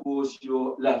it towards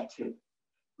your left hip.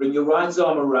 Bring your right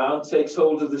arm around, takes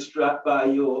hold of the strap by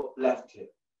your left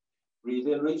hip. Breathe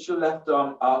in, reach your left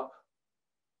arm up.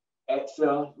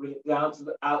 Exhale, bring it down to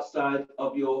the outside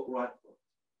of your right foot.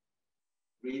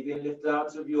 Breathe in, lift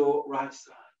out of your right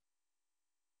side.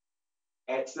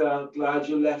 Exhale, glide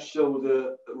your left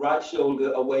shoulder, right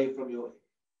shoulder away from your hip.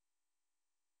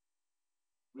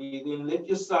 Breathe in, lift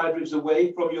your side ribs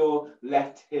away from your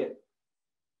left hip.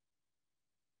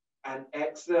 And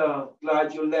exhale,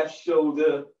 glide your left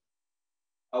shoulder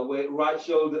away, right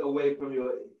shoulder away from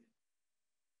your hip.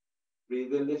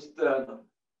 Breathe in, lift sternum.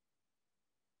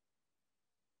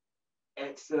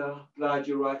 Exhale, glide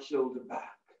your right shoulder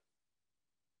back.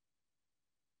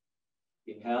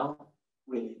 Inhale,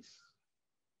 release.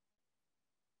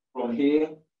 From here,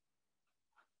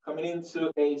 coming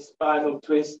into a spinal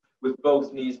twist with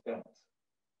both knees bent.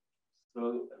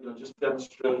 So you'll just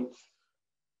demonstrate.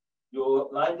 You're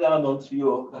lying down onto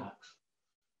your backs.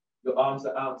 Your arms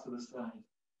are out to the side.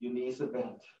 Your knees are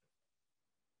bent.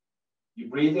 You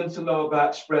breathe into lower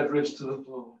back, spread ribs to the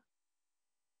floor.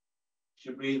 As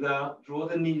you breathe out, draw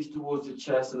the knees towards the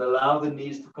chest and allow the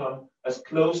knees to come as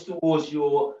close towards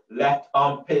your left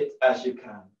armpit as you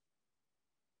can.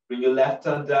 Bring your left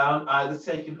hand down, either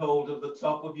taking hold of the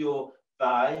top of your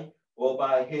thigh or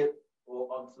by hip or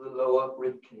onto the lower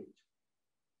rib cage.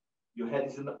 Your head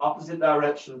is in the opposite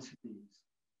direction to these.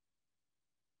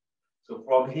 So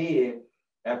from here,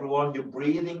 everyone, you're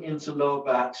breathing into lower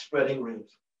back, spreading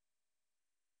ribs.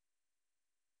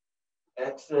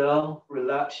 Exhale,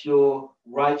 relax your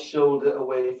right shoulder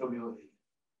away from your ear.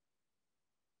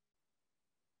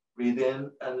 Breathe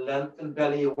in and lengthen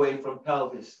belly away from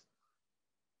pelvis.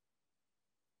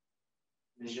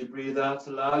 As you breathe out,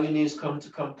 allow your knees to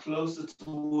come closer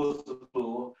towards the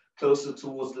floor, closer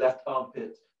towards left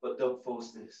armpit, but don't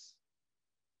force this.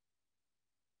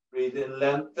 Breathe in,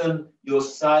 lengthen your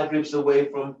side ribs away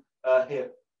from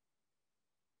hip.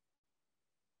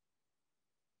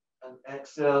 And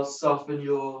exhale, soften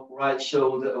your right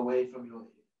shoulder away from your ear.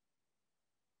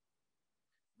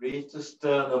 Breathe to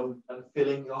sternum and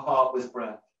filling your heart with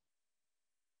breath.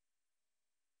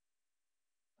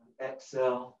 And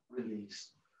exhale,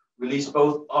 release. Release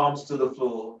both arms to the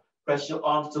floor. Press your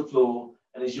arms to the floor.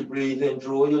 And as you breathe in,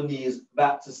 draw your knees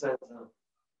back to center.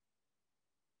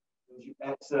 As you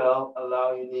exhale,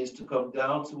 allow your knees to come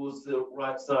down towards the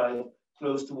right side,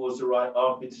 close towards the right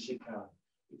armpit as you can.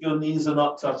 If your knees are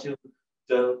not touching,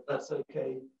 don't. That's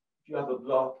okay. If you have a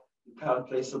block, you can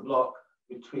place a block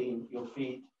between your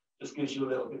feet. Just gives you a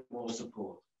little bit more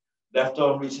support. Left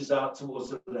arm reaches out towards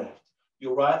the left.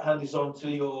 Your right hand is onto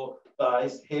your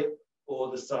thighs, hip,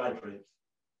 or the side ribs.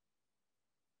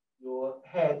 Your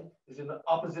head is in the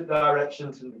opposite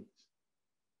direction to knees.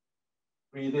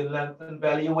 Breathe in, lengthen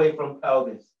belly away from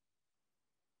pelvis.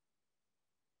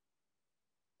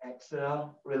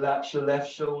 Exhale, relax your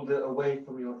left shoulder away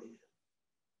from your ear.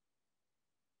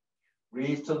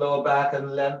 Breathe to lower back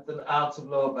and lengthen out of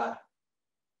lower back.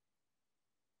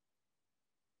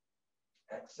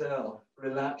 Exhale,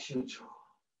 relax your jaw.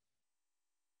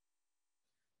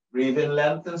 Breathe in,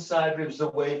 lengthen side ribs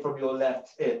away from your left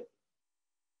hip.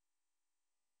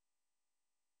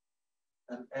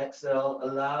 And exhale,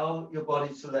 allow your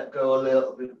body to let go a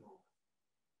little bit more.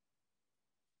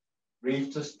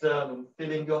 Breathe to sternum,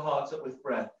 filling your heart up with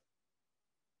breath.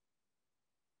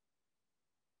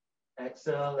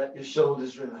 Exhale, let your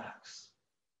shoulders relax.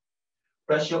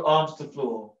 Press your arms to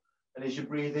floor. And as you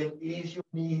breathe in, ease your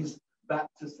knees back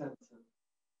to center.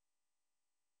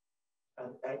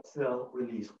 And exhale,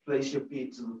 release. Place your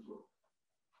feet to the floor.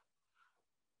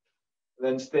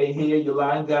 Then stay here. You're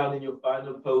lying down in your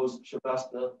final pose,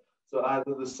 Shavasana. So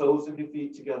either the soles of your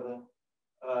feet together,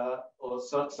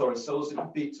 soles of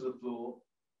your feet to the floor,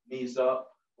 knees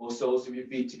up, or soles of your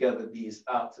feet together, knees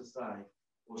out to side,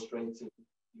 or straighten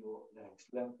your legs.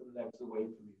 Lengthen legs away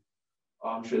from you.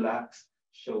 Arms relaxed,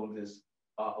 shoulders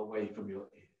are away from your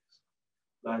ears.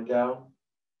 Lie down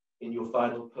in your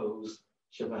final pose,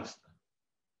 Shavasana.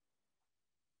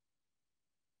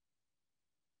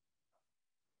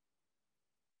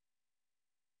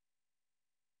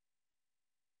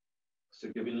 So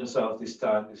giving yourself this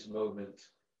time, this moment,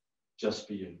 just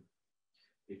for you.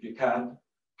 If you can,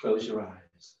 close your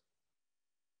eyes.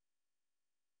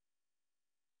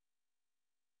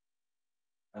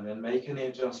 And then make any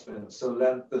adjustments. So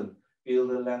lengthen, feel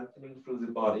the lengthening through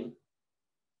the body.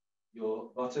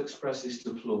 Your buttocks presses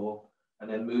to floor, and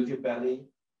then move your belly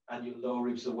and your lower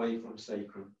ribs away from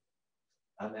sacrum.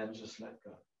 And then just let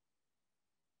go.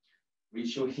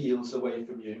 Reach your heels away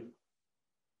from you.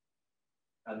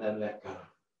 And then let go.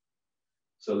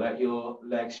 So let your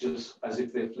legs just as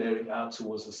if they're flaring out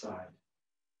towards the side.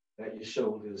 Let your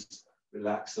shoulders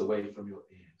relax away from your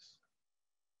ears.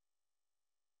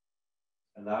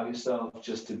 Allow yourself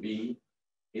just to be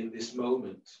in this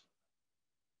moment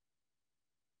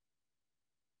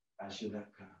as you let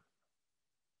go.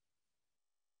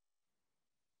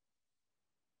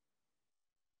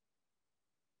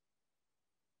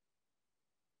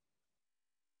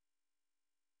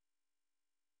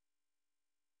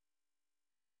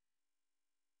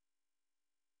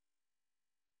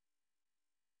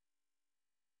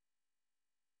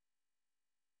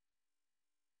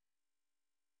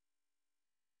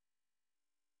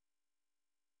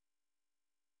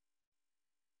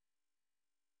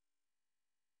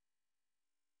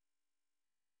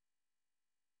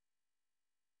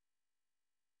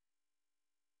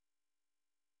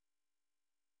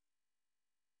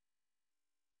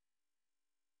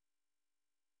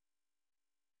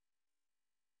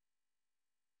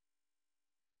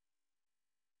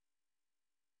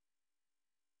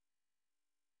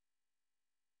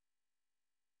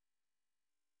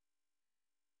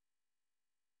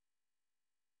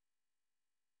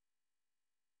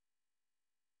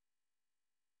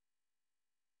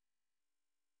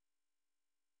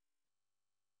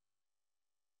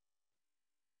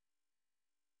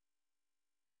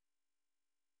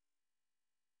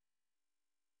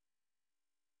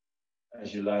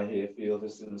 As you lie here, feel the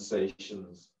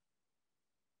sensations,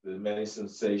 the many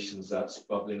sensations that's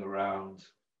bubbling around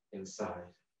inside.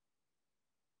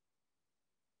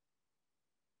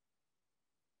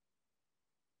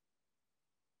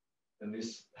 And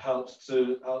this helps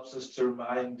us to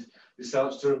remind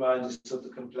us of the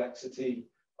complexity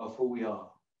of who we are.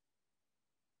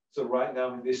 So right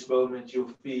now in this moment,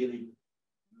 you're feeling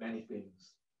many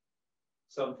things.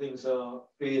 Some things are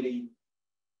fairly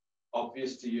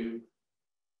obvious to you,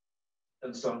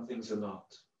 and some things are not.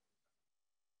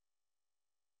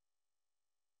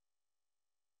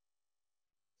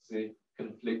 The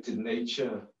conflicted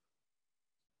nature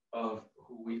of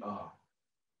who we are.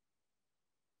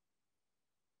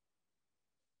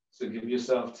 So give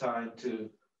yourself time to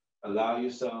allow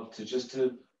yourself to just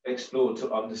to explore,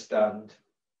 to understand,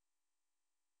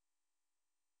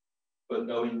 but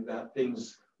knowing that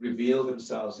things reveal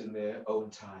themselves in their own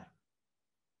time.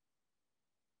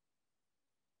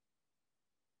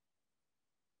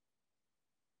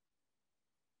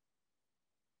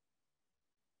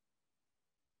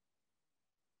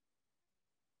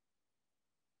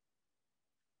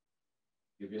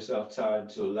 Give yourself time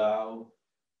to allow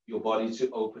your body to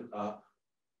open up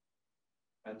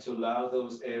and to allow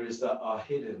those areas that are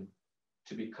hidden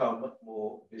to become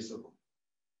more visible.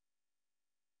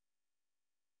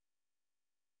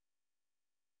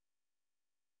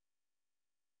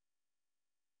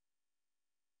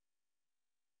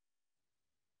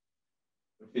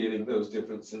 Feeling those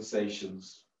different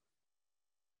sensations.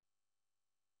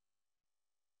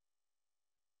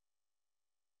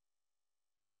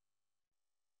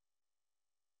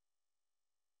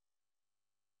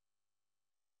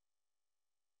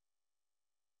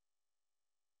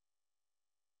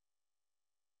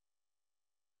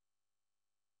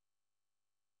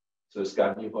 So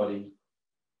scan your body.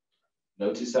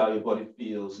 Notice how your body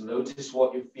feels. Notice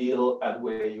what you feel and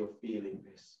where you're feeling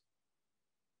this.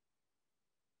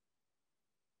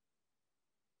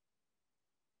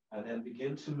 And then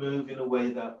begin to move in a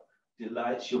way that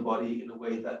delights your body, in a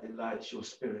way that delights your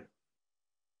spirit.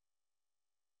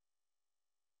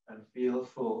 And feel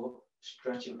for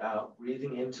stretching out,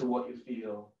 breathing into what you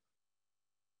feel.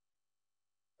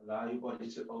 Allow your body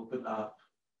to open up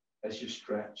as you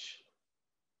stretch.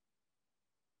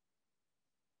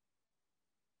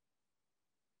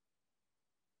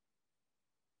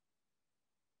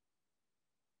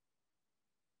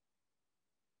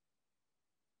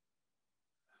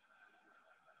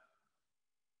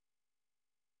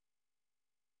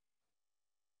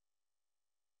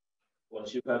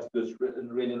 Once you've had a good,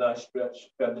 really nice stretch,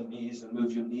 bend the knees and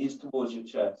move your knees towards your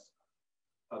chest.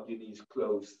 Have your knees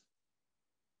closed.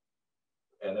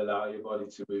 And allow your body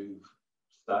to move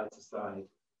side to side,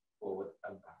 forward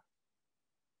and back.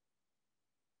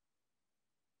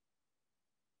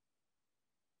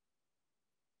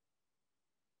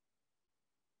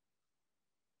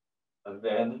 And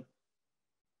then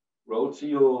roll to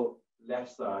your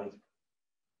left side.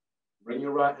 Bring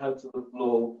your right hand to the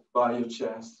floor by your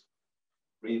chest.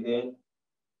 Breathe in.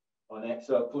 On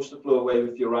exhale, push the floor away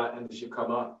with your right hand as you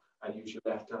come up and use your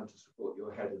left hand to support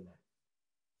your head and neck.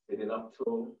 Sitting up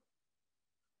tall,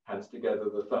 hands together,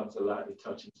 the thumbs are lightly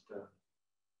touching stern.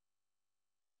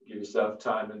 Give yourself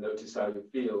time and notice how you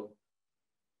feel.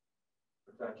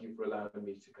 And thank you for allowing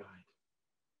me to guide.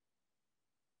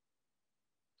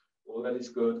 All that is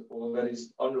good, all that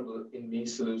is honorable in me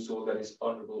salutes all that is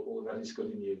honorable, all that is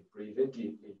good in you. Breathe in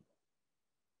deeply.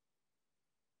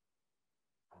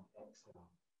 And exhale.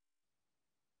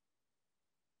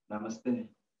 Namaste.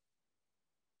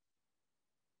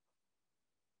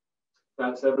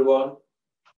 Thanks, everyone.